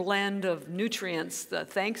miracle blend of nutrients,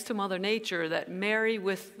 thanks to Mother Nature, that marry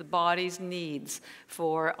with the body's needs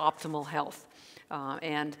for optimal health.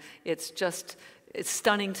 And it's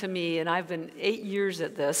stunning to me, and I've been 8 years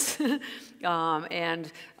at this,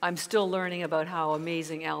 and I'm still learning about how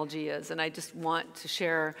amazing algae is, and I just want to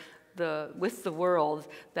share with the world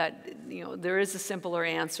that there is a simpler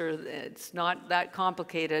answer. It's not that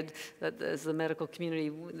complicated, that as the medical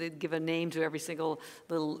community, they give a name to every single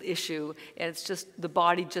little issue, and it's just the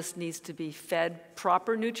body just needs to be fed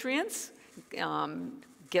proper nutrients,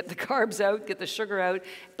 get the carbs out, get the sugar out,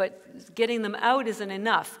 but getting them out isn't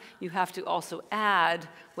enough. You have to also add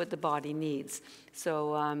what the body needs.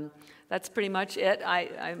 So that's pretty much it.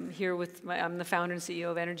 I'm here I'm the founder and CEO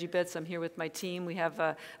of Energy Bits. I'm here with my team. We have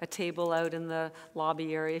a table out in the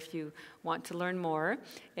lobby area if you want to learn more.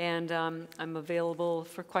 And I'm available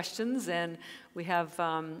for questions. And we have,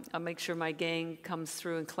 I'll make sure my gang comes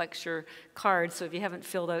through and collects your card. So if you haven't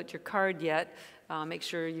filled out your card yet, make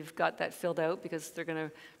sure you've got that filled out, because they're going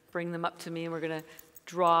to bring them up to me, and we're going to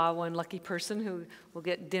draw one lucky person who will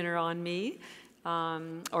get dinner on me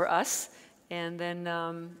or us. And then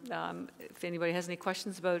if anybody has any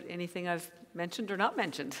questions about anything I've mentioned or not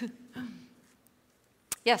mentioned.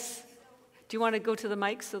 Yes? Do you want to go to the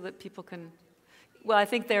mic so that people can? Well, I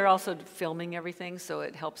think they're also filming everything, so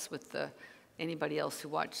it helps with anybody else who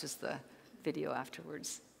watches the video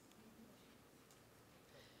afterwards.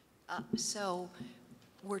 So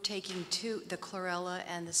we're taking the chlorella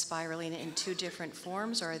and the spirulina in two different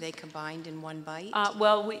forms, or are they combined in one bite?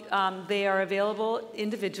 Well, they are available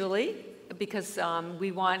individually, because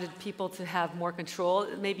we wanted people to have more control.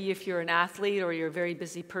 Maybe if you're an athlete or you're a very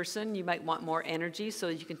busy person, you might want more energy, so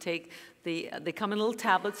you can take they come in little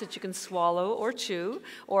tablets that you can swallow or chew,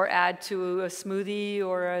 or add to a smoothie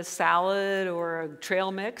or a salad or a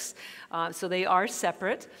trail mix. So they are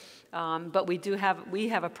separate. But we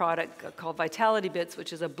have a product called Vitality Bits,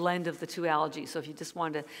 which is a blend of the two algae. So if you just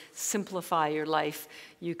want to simplify your life,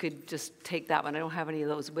 you could just take that one. I don't have any of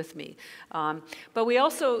those with me. But we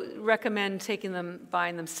also recommend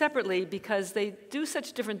buying them separately, because they do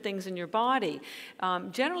such different things in your body.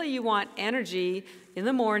 Generally, you want energy in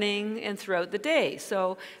the morning and throughout the day.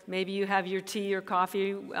 So maybe you have your tea or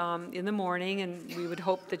coffee in the morning, and we would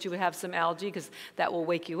hope that you would have some algae, because that will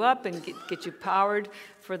wake you up and get you powered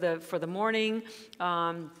for the morning.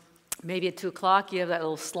 Maybe at 2 o'clock you have that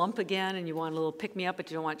little slump again and you want a little pick-me-up, but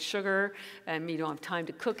you don't want sugar and you don't have time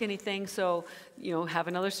to cook anything. So, have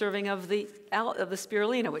another serving of the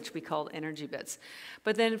spirulina, which we call energy bits.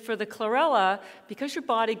 But then for the chlorella, because your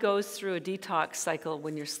body goes through a detox cycle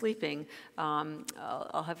when you're sleeping,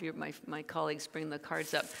 I'll have my colleagues bring the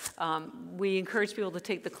cards up. We encourage people to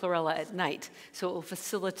take the chlorella at night, so it will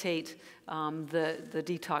facilitate the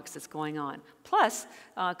detox that's going on. Plus,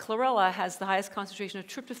 chlorella has the highest concentration of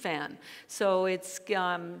tryptophan, so it's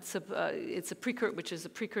a precursor, which is a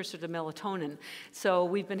precursor to melatonin. So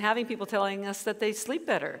we've been having people telling us that they sleep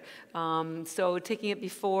better. So taking it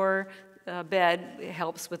before bed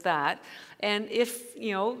helps with that. And if,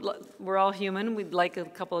 we're all human, we'd like a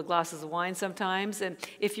couple of glasses of wine sometimes. And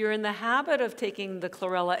if you're in the habit of taking the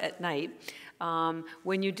chlorella at night,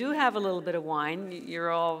 when you do have a little bit of wine,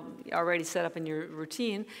 you're all already set up in your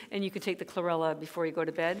routine, and you can take the chlorella before you go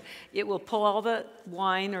to bed. It will pull all the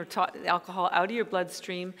wine or alcohol out of your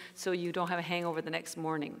bloodstream so you don't have a hangover the next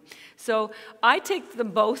morning. So I take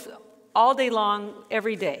them both all day long,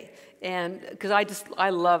 every day. And because I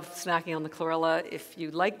love snacking on the chlorella. If you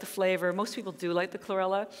like the flavor, most people do like the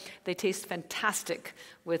chlorella. They taste fantastic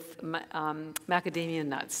with macadamia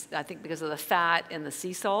nuts. I think because of the fat and the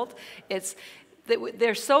sea salt.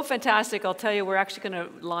 They're so fantastic. I'll tell you, we're actually going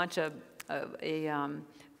to launch a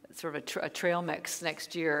trail mix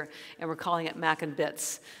next year, and we're calling it Mac and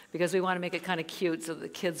Bits because we want to make it kind of cute so that the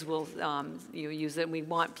kids will use it, and we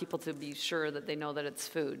want people to be sure that they know that it's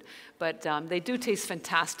food. But they do taste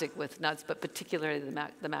fantastic with nuts, but particularly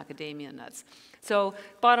the macadamia nuts. So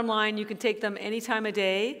bottom line, you can take them any time of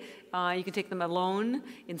day. You can take them alone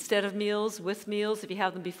instead of meals, with meals. If you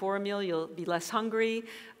have them before a meal, you'll be less hungry.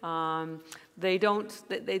 They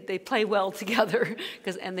play well together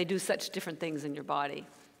and they do such different things in your body.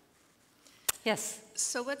 Yes?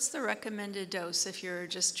 So what's the recommended dose if you're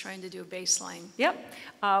just trying to do a baseline? Yep.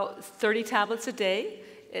 30 tablets a day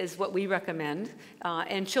is what we recommend.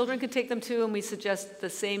 And children can take them too, and we suggest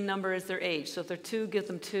the same number as their age. So if they're 2, give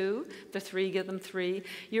them 2. If they're 3, give them 3.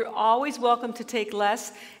 You're always welcome to take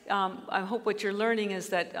less. I hope what you're learning is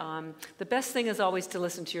that the best thing is always to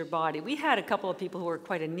listen to your body. We had a couple of people who were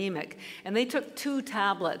quite anemic, and they took 2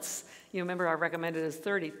 tablets. Remember our recommended is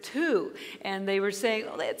 32. And they were saying,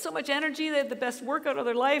 they had so much energy, they had the best workout of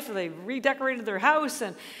their life, they redecorated their house.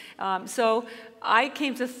 And so I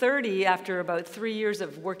came to 30 after about 3 years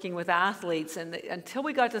of working with athletes. And until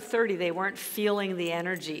we got to 30, they weren't feeling the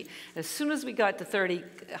energy. As soon as we got to 30,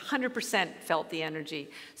 100% felt the energy.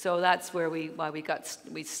 So that's where we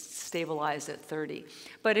stabilized at 30.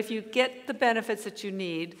 But if you get the benefits that you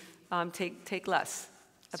need, take less.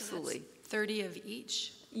 Absolutely. So that's 30 of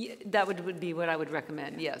each? Yeah, that would be what I would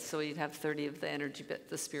recommend, yes. So you'd have 30 of the energy bit,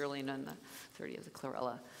 the spirulina, and the 30 of the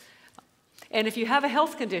chlorella. And if you have a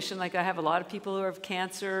health condition, like I have a lot of people who have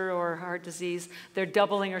cancer or heart disease, they're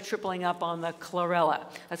doubling or tripling up on the chlorella.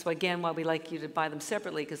 That's why, again, why we like you to buy them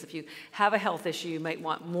separately, because if you have a health issue, you might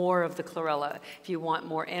want more of the chlorella. If you want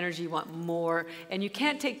more energy, you want more. And you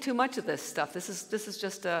can't take too much of this stuff. This is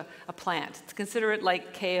just a plant. Consider it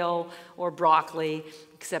like kale or broccoli,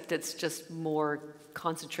 except it's just more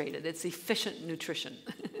concentrated. It's efficient nutrition.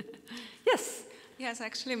 Yes? Yes,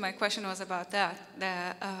 actually my question was about that.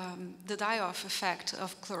 The die-off effect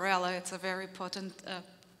of chlorella, it's a very potent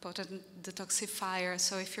detoxifier.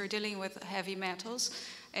 So if you're dealing with heavy metals,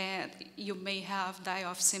 you may have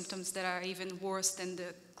die-off symptoms that are even worse than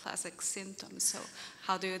the classic symptoms. So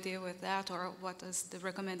how do you deal with that, or what is the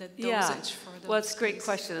recommended dosage for those? Well, it's a great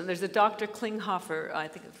question. And there's a Dr. Klinghoffer, I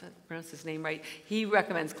think if I pronounced his name right, he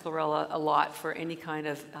recommends chlorella a lot for any kind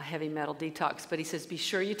of heavy metal detox. But he says, be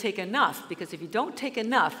sure you take enough, because if you don't take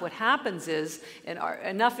enough, what happens is,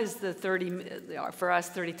 enough is the 30, for us,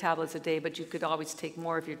 30 tablets a day, but you could always take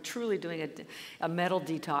more if you're truly doing a metal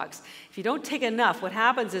detox. If you don't take enough, what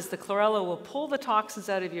happens is the chlorella will pull the toxins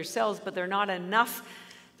out of your cells, but there's not enough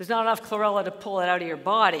chlorella to pull it out of your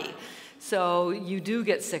body. So you do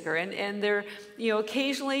get sicker. And there,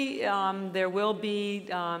 occasionally there will be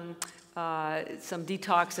some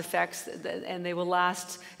detox effects, and they will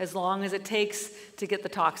last as long as it takes to get the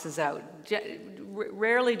toxins out.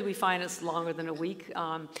 Rarely do we find it's longer than a week,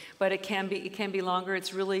 but it can be longer.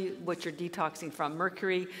 It's really what you're detoxing from.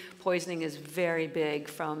 Mercury poisoning is very big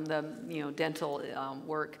from the dental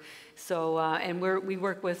work. So and we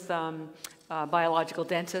work with biological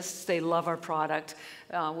dentists. They love our product.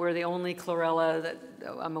 We're the only chlorella that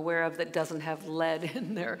I'm aware of that doesn't have lead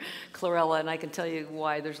in their chlorella, and I can tell you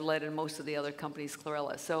why there's lead in most of the other companies'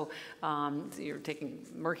 chlorella. So you're taking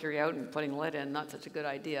mercury out and putting lead in, not such a good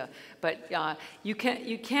idea. But you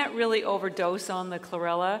can't really overdose on the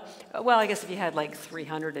chlorella. Well, I guess if you had like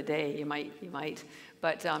 300 a day, you might.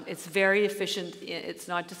 But it's very efficient. It's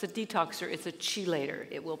not just a detoxer, it's a chelator.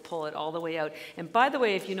 It will pull it all the way out. And by the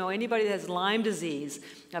way, if you know anybody that has Lyme disease,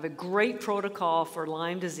 I have a great protocol for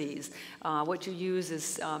Lyme disease. What you use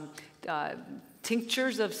is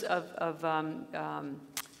tinctures I'm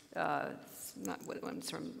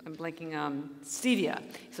blanking, stevia.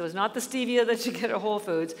 So it's not the stevia that you get at Whole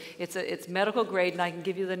Foods. It's medical grade, and I can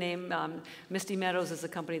give you the name. Misty Meadows is a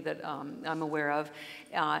company that I'm aware of.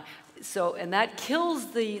 And that kills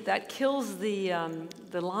the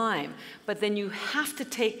Lyme. But then you have to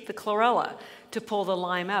take the chlorella to pull the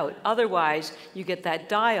Lyme out. Otherwise, you get that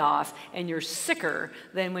die-off, and you're sicker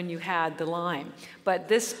than when you had the Lyme. But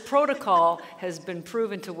this protocol has been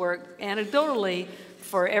proven to work anecdotally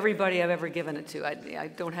for everybody I've ever given it to. I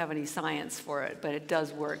don't have any science for it, but it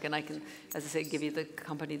does work. And I can, as I say, give you the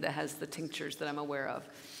company that has the tinctures that I'm aware of.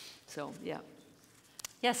 So, yeah.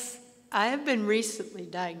 Yes? I have been recently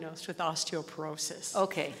diagnosed with osteoporosis.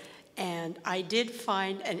 Okay. And I did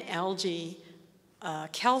find an algae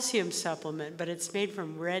calcium supplement, but it's made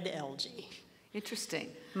from red algae. Interesting.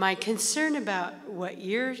 My concern about what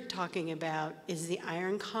you're talking about is the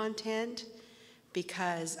iron content,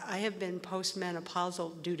 because I have been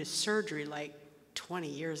postmenopausal due to surgery like 20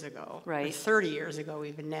 years ago, right. Or 30 years ago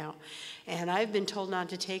even now, and I've been told not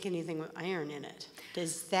to take anything with iron in it.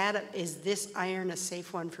 Is this iron a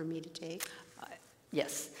safe one for me to take?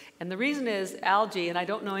 Yes, and the reason is algae, and I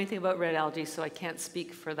don't know anything about red algae, so I can't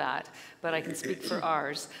speak for that, but I can speak for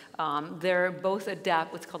ours. They're both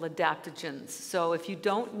what's called adaptogens. So if you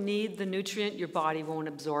don't need the nutrient, your body won't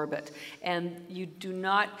absorb it. And you do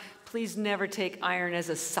not, please never take iron as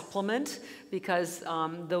a supplement, because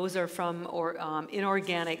those are from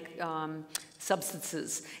inorganic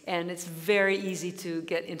substances, and it's very easy to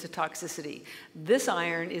get into toxicity. This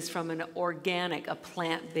iron is from a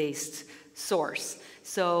plant-based source.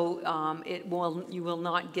 So you will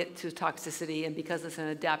not get to toxicity, and because it's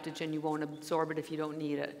an adaptogen, you won't absorb it if you don't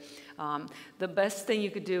need it. The best thing you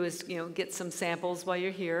could do is get some samples while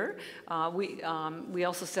you're here. We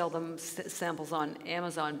also sell them samples on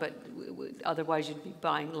Amazon, but otherwise you'd be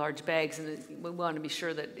buying large bags, and we want to be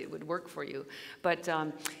sure that it would work for you. But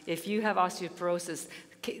if you have osteoporosis,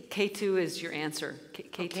 K2 is your answer.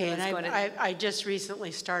 K2 okay, is and going to... I just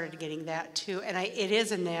recently started getting that too, and it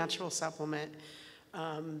is a natural supplement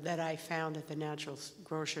that I found at the natural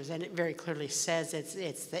grocers, and it very clearly says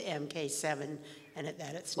it's the MK7, and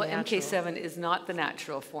that it's well, natural. MK7 is not the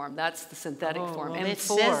natural form. That's the synthetic form. Well, M4. it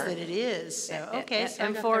says that it is. So, okay, so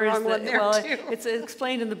I got the wrong one there too. It's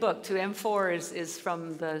explained in the book too. M4 is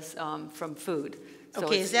from from food. So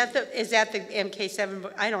okay, is that the MK7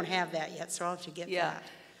 book? I don't have that yet, so I'll have to get that.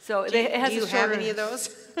 So Do you have any of those?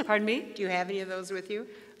 Pardon me? Do you have any of those with you?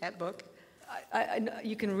 That book?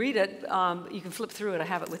 You can read it. You can flip through it. I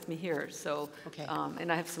have it with me here. So, okay.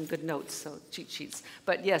 And I have some good notes, so cheat sheets.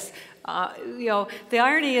 But yes, the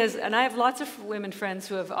irony is, and I have lots of women friends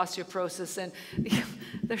who have osteoporosis, and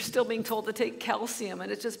they're still being told to take calcium, and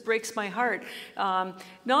it just breaks my heart. Not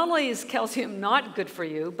only is calcium not good for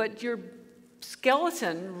you, but your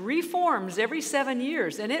skeleton reforms every 7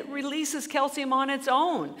 years, and it releases calcium on its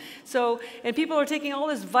own. So, and people are taking all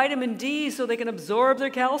this vitamin D so they can absorb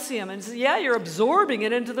their calcium, and so, yeah, you're absorbing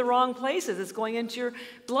it into the wrong places. It's going into your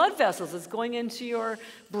blood vessels. It's going into your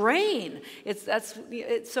brain.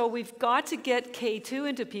 So we've got to get K2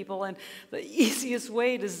 into people, and the easiest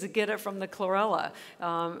way is to get it from the chlorella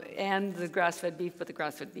and the grass-fed beef, but the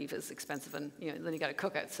grass-fed beef is expensive, and then you got to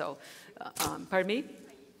cook it. So, pardon me?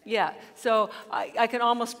 Yeah, so I can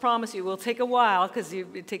almost promise you it will take a while, because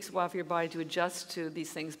it takes a while for your body to adjust to these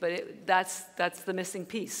things, but that's the missing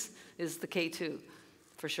piece, is the K2,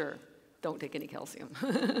 for sure. Don't take any calcium.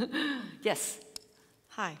 Yes?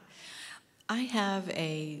 Hi. I have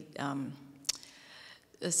a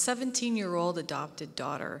 17-year-old adopted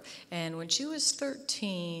daughter, and when she was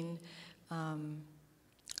 13, a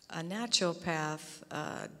naturopath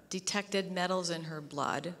detected metals in her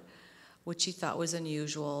blood, which he thought was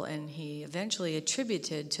unusual, and he eventually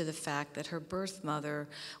attributed to the fact that her birth mother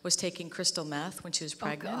was taking crystal meth when she was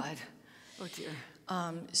pregnant. Oh, God. Oh, dear.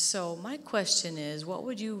 So my question is, what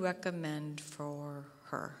would you recommend for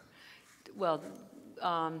her? Well,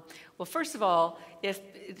 well, first of all,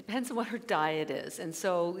 it depends on what her diet is. And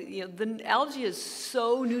so, the algae is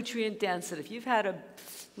so nutrient dense that if you've had a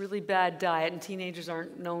really bad diet, and teenagers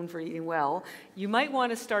aren't known for eating well, you might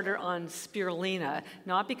want to start her on spirulina,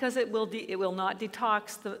 not because it will not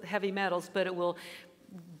detox the heavy metals, but it will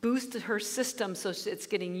boost her system so it's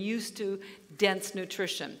getting used to dense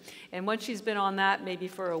nutrition. And once she's been on that, maybe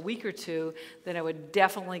for a week or two, then I would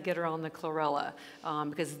definitely get her on the chlorella,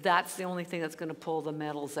 because that's the only thing that's going to pull the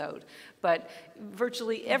metals out. But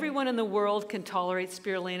virtually everyone in the world can tolerate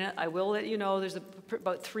spirulina. I will let you know there's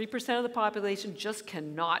about 3% of the population just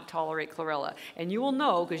cannot tolerate chlorella. And you will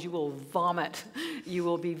know because you will vomit. You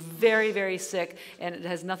will be very, very sick, and it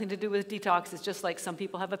has nothing to do with detox. It's just like some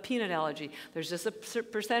people have a peanut allergy. There's just a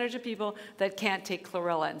percentage of people that can't take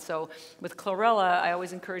chlorella. And so with chlorella, I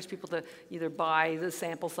always encourage people to either buy the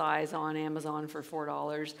sample size on Amazon for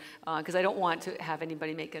 $4, because I don't want to have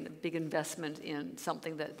anybody make a big investment in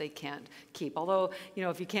something that they can't keep. Although,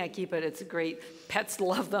 if you can't keep it, it's great. Pets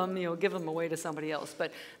love them, give them away to somebody else.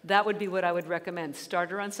 But that would be what I would recommend.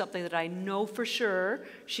 Start her on something that I know for sure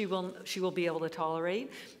she will be able to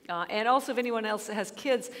tolerate. And also, if anyone else has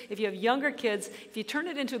kids, if you have younger kids, if you turn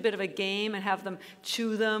it into a bit of a game and have them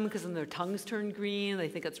chew them, because then their tongues turn green, they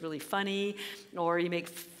think it's really funny, or you make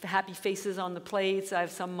happy faces on the plates. I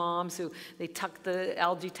have some moms who, they tuck the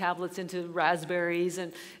algae tablets into raspberries,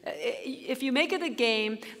 and if you make it a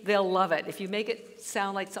game, they'll love it. If you make it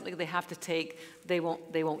sound like something they have to take, they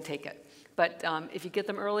won't take it. But if you get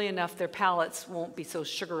them early enough, their palates won't be so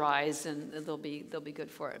sugarized, and they'll be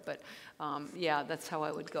good for it. But yeah, that's how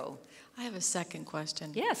I would go. I have a second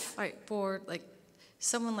question. Yes. All right, for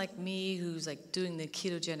someone like me who's doing the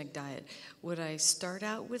ketogenic diet, would I start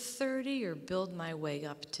out with 30 or build my way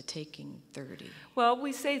up to taking 30? Well,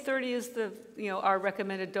 we say 30 is our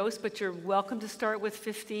recommended dose, but you're welcome to start with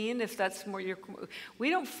 15 if that's more we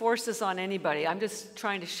don't force this on anybody. I'm just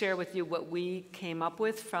trying to share with you what we came up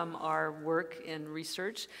with from our work in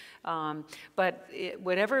research. But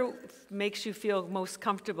whatever makes you feel most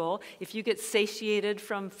comfortable, if you get satiated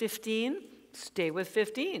from 15, stay with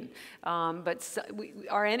 15. But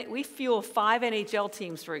we fuel 5 NHL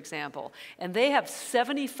teams, for example, and they have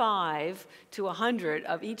 75 to 100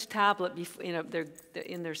 of each tablet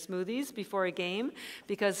in their smoothies before a game,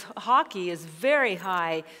 because hockey is very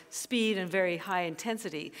high speed and very high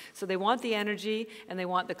intensity. So they want the energy, and they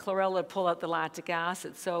want the chlorella to pull out the lactic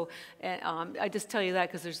acid. So I just tell you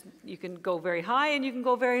that because you can go very high and you can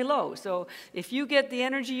go very low. So if you get the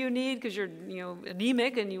energy you need because you're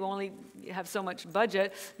anemic and you only have so much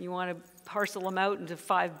budget, you want to parcel them out into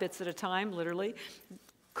 5 bits at a time, literally,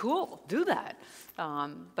 cool, do that.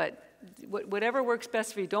 But whatever works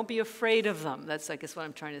best for you, don't be afraid of them. That's, I guess, what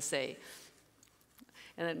I'm trying to say.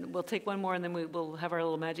 And then we'll take one more, and then we'll have our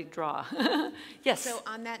little magic draw. Yes? So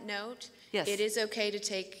on that note, yes. It is okay to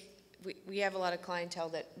take, we have a lot of clientele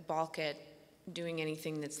that balk at doing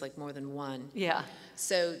anything that's more than 1. Yeah.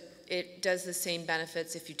 So it does the same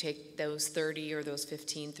benefits if you take those 30 or those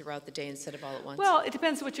 15 throughout the day instead of all at once? Well, it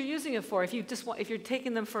depends what you're using it for. If you're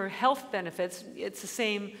taking them for health benefits, it's the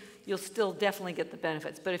same. You'll still definitely get the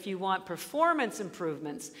benefits. But if you want performance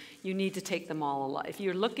improvements, you need to take them all a lot. If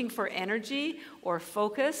you're looking for energy or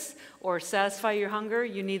focus or satisfy your hunger,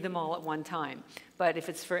 you need them all at one time. But if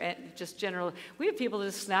it's for just general, we have people that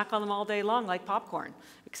just snack on them all day long like popcorn,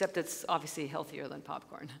 except it's obviously healthier than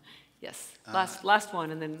popcorn. Yes, last one,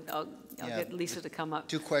 and then I'll get Lisa to come up.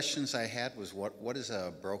 2 questions I had was what is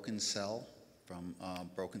a broken cell from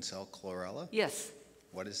broken cell chlorella? Yes.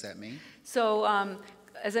 What does that mean? So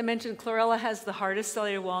as I mentioned, chlorella has the hardest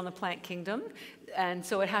cellular wall in the plant kingdom, and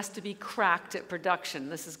so it has to be cracked at production.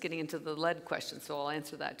 This is getting into the lead question, so I'll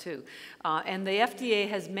answer that too. And the FDA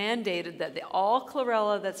has mandated that all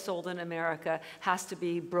chlorella that's sold in America has to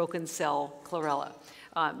be broken cell chlorella.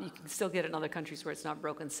 You can still get it in other countries where it's not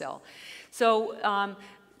broken cell. So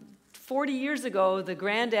 40 years ago, the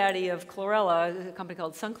granddaddy of chlorella, a company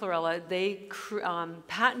called Sun Chlorella, they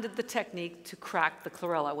patented the technique to crack the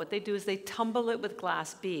chlorella. What they do is they tumble it with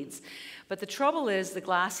glass beads. But the trouble is the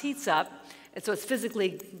glass heats up, and so it's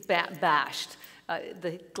physically bashed.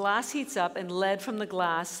 The glass heats up and lead from the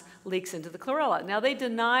glass leaks into the chlorella. Now, they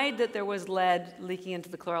denied that there was lead leaking into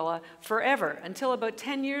the chlorella forever, until about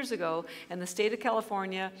 10 years ago, and the state of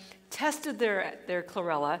California tested their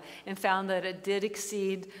chlorella and found that it did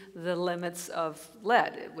exceed the limits of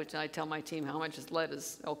lead, which I tell my team how much lead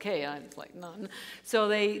is okay, and it's like none. So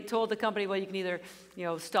they told the company, well, you can either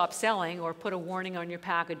stop selling or put a warning on your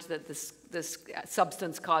package that this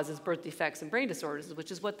substance causes birth defects and brain disorders,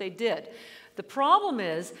 which is what they did. The problem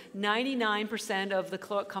is 99% of the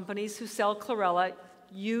companies who sell chlorella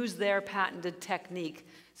use their patented technique.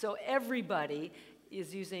 So everybody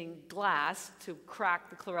is using glass to crack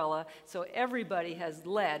the chlorella, so everybody has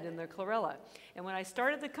lead in their chlorella. And when I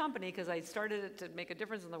started the company, because I started it to make a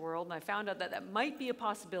difference in the world, and I found out that that might be a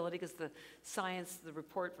possibility because the science, the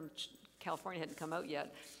report from California hadn't come out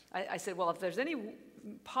yet, I said, well, if there's any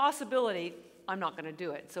possibility, I'm not going to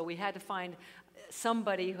do it. So we had to find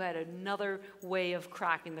somebody who had another way of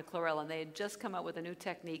cracking the chlorella, and they had just come out with a new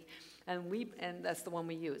technique, and that's the one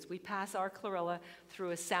we use. We pass our chlorella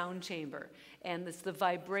through a sound chamber, and it's the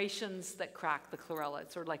vibrations that crack the chlorella.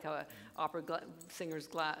 It's sort of like how an opera singer's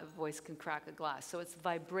voice can crack a glass. So it's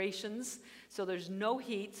vibrations, so there's no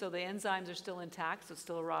heat, so the enzymes are still intact, so it's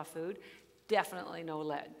still a raw food. Definitely no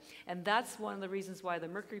lead. And that's one of the reasons why the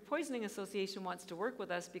Mercury Poisoning Association wants to work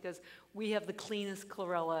with us, because we have the cleanest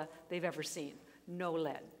chlorella they've ever seen. No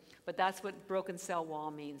lead. But that's what broken cell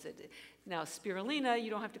wall means. Now, spirulina, you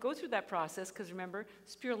don't have to go through that process, because remember,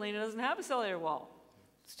 spirulina doesn't have a cellular wall.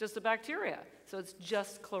 It's just a bacteria. So it's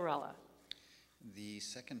just chlorella. The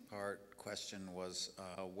second part question was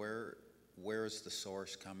where is the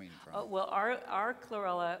source coming from? Well, our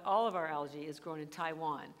chlorella, all of our algae is grown in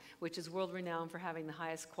Taiwan, which is world-renowned for having the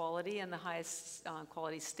highest quality and the highest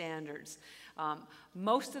quality standards.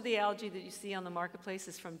 Most of the algae that you see on the marketplace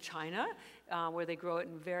is from China, where they grow it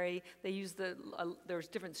in there's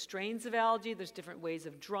different strains of algae, there's different ways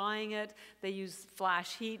of drying it. They use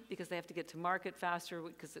flash heat because they have to get to market faster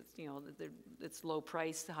because it's, it's low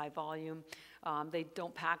price, high volume. They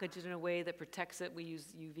don't package it in a way that protects it. We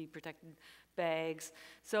use UV protected bags.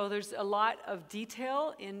 So there's a lot of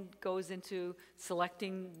detail goes into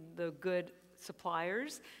selecting the good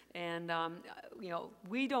suppliers, and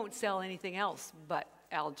we don't sell anything else but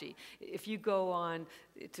algae. If you go on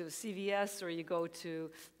to CVS or you go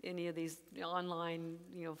to any of these online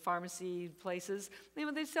pharmacy places,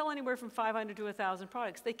 they sell anywhere from 500 to 1,000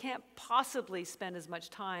 products. They can't possibly spend as much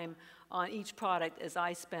time on each product as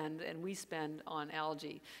I spend and we spend on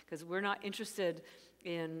algae, because we're not interested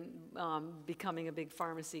in becoming a big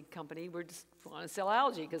pharmacy company. We just want to sell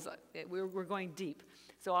algae because we're going deep.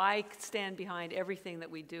 So I stand behind everything that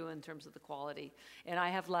we do in terms of the quality. And I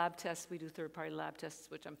have lab tests. We do third-party lab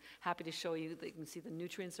tests, which I'm happy to show you. That you can see the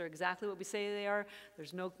nutrients are exactly what we say they are.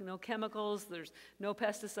 There's no chemicals. There's no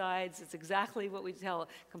pesticides. It's exactly what we tell,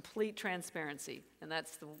 complete transparency. And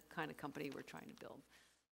that's the kind of company we're trying to build.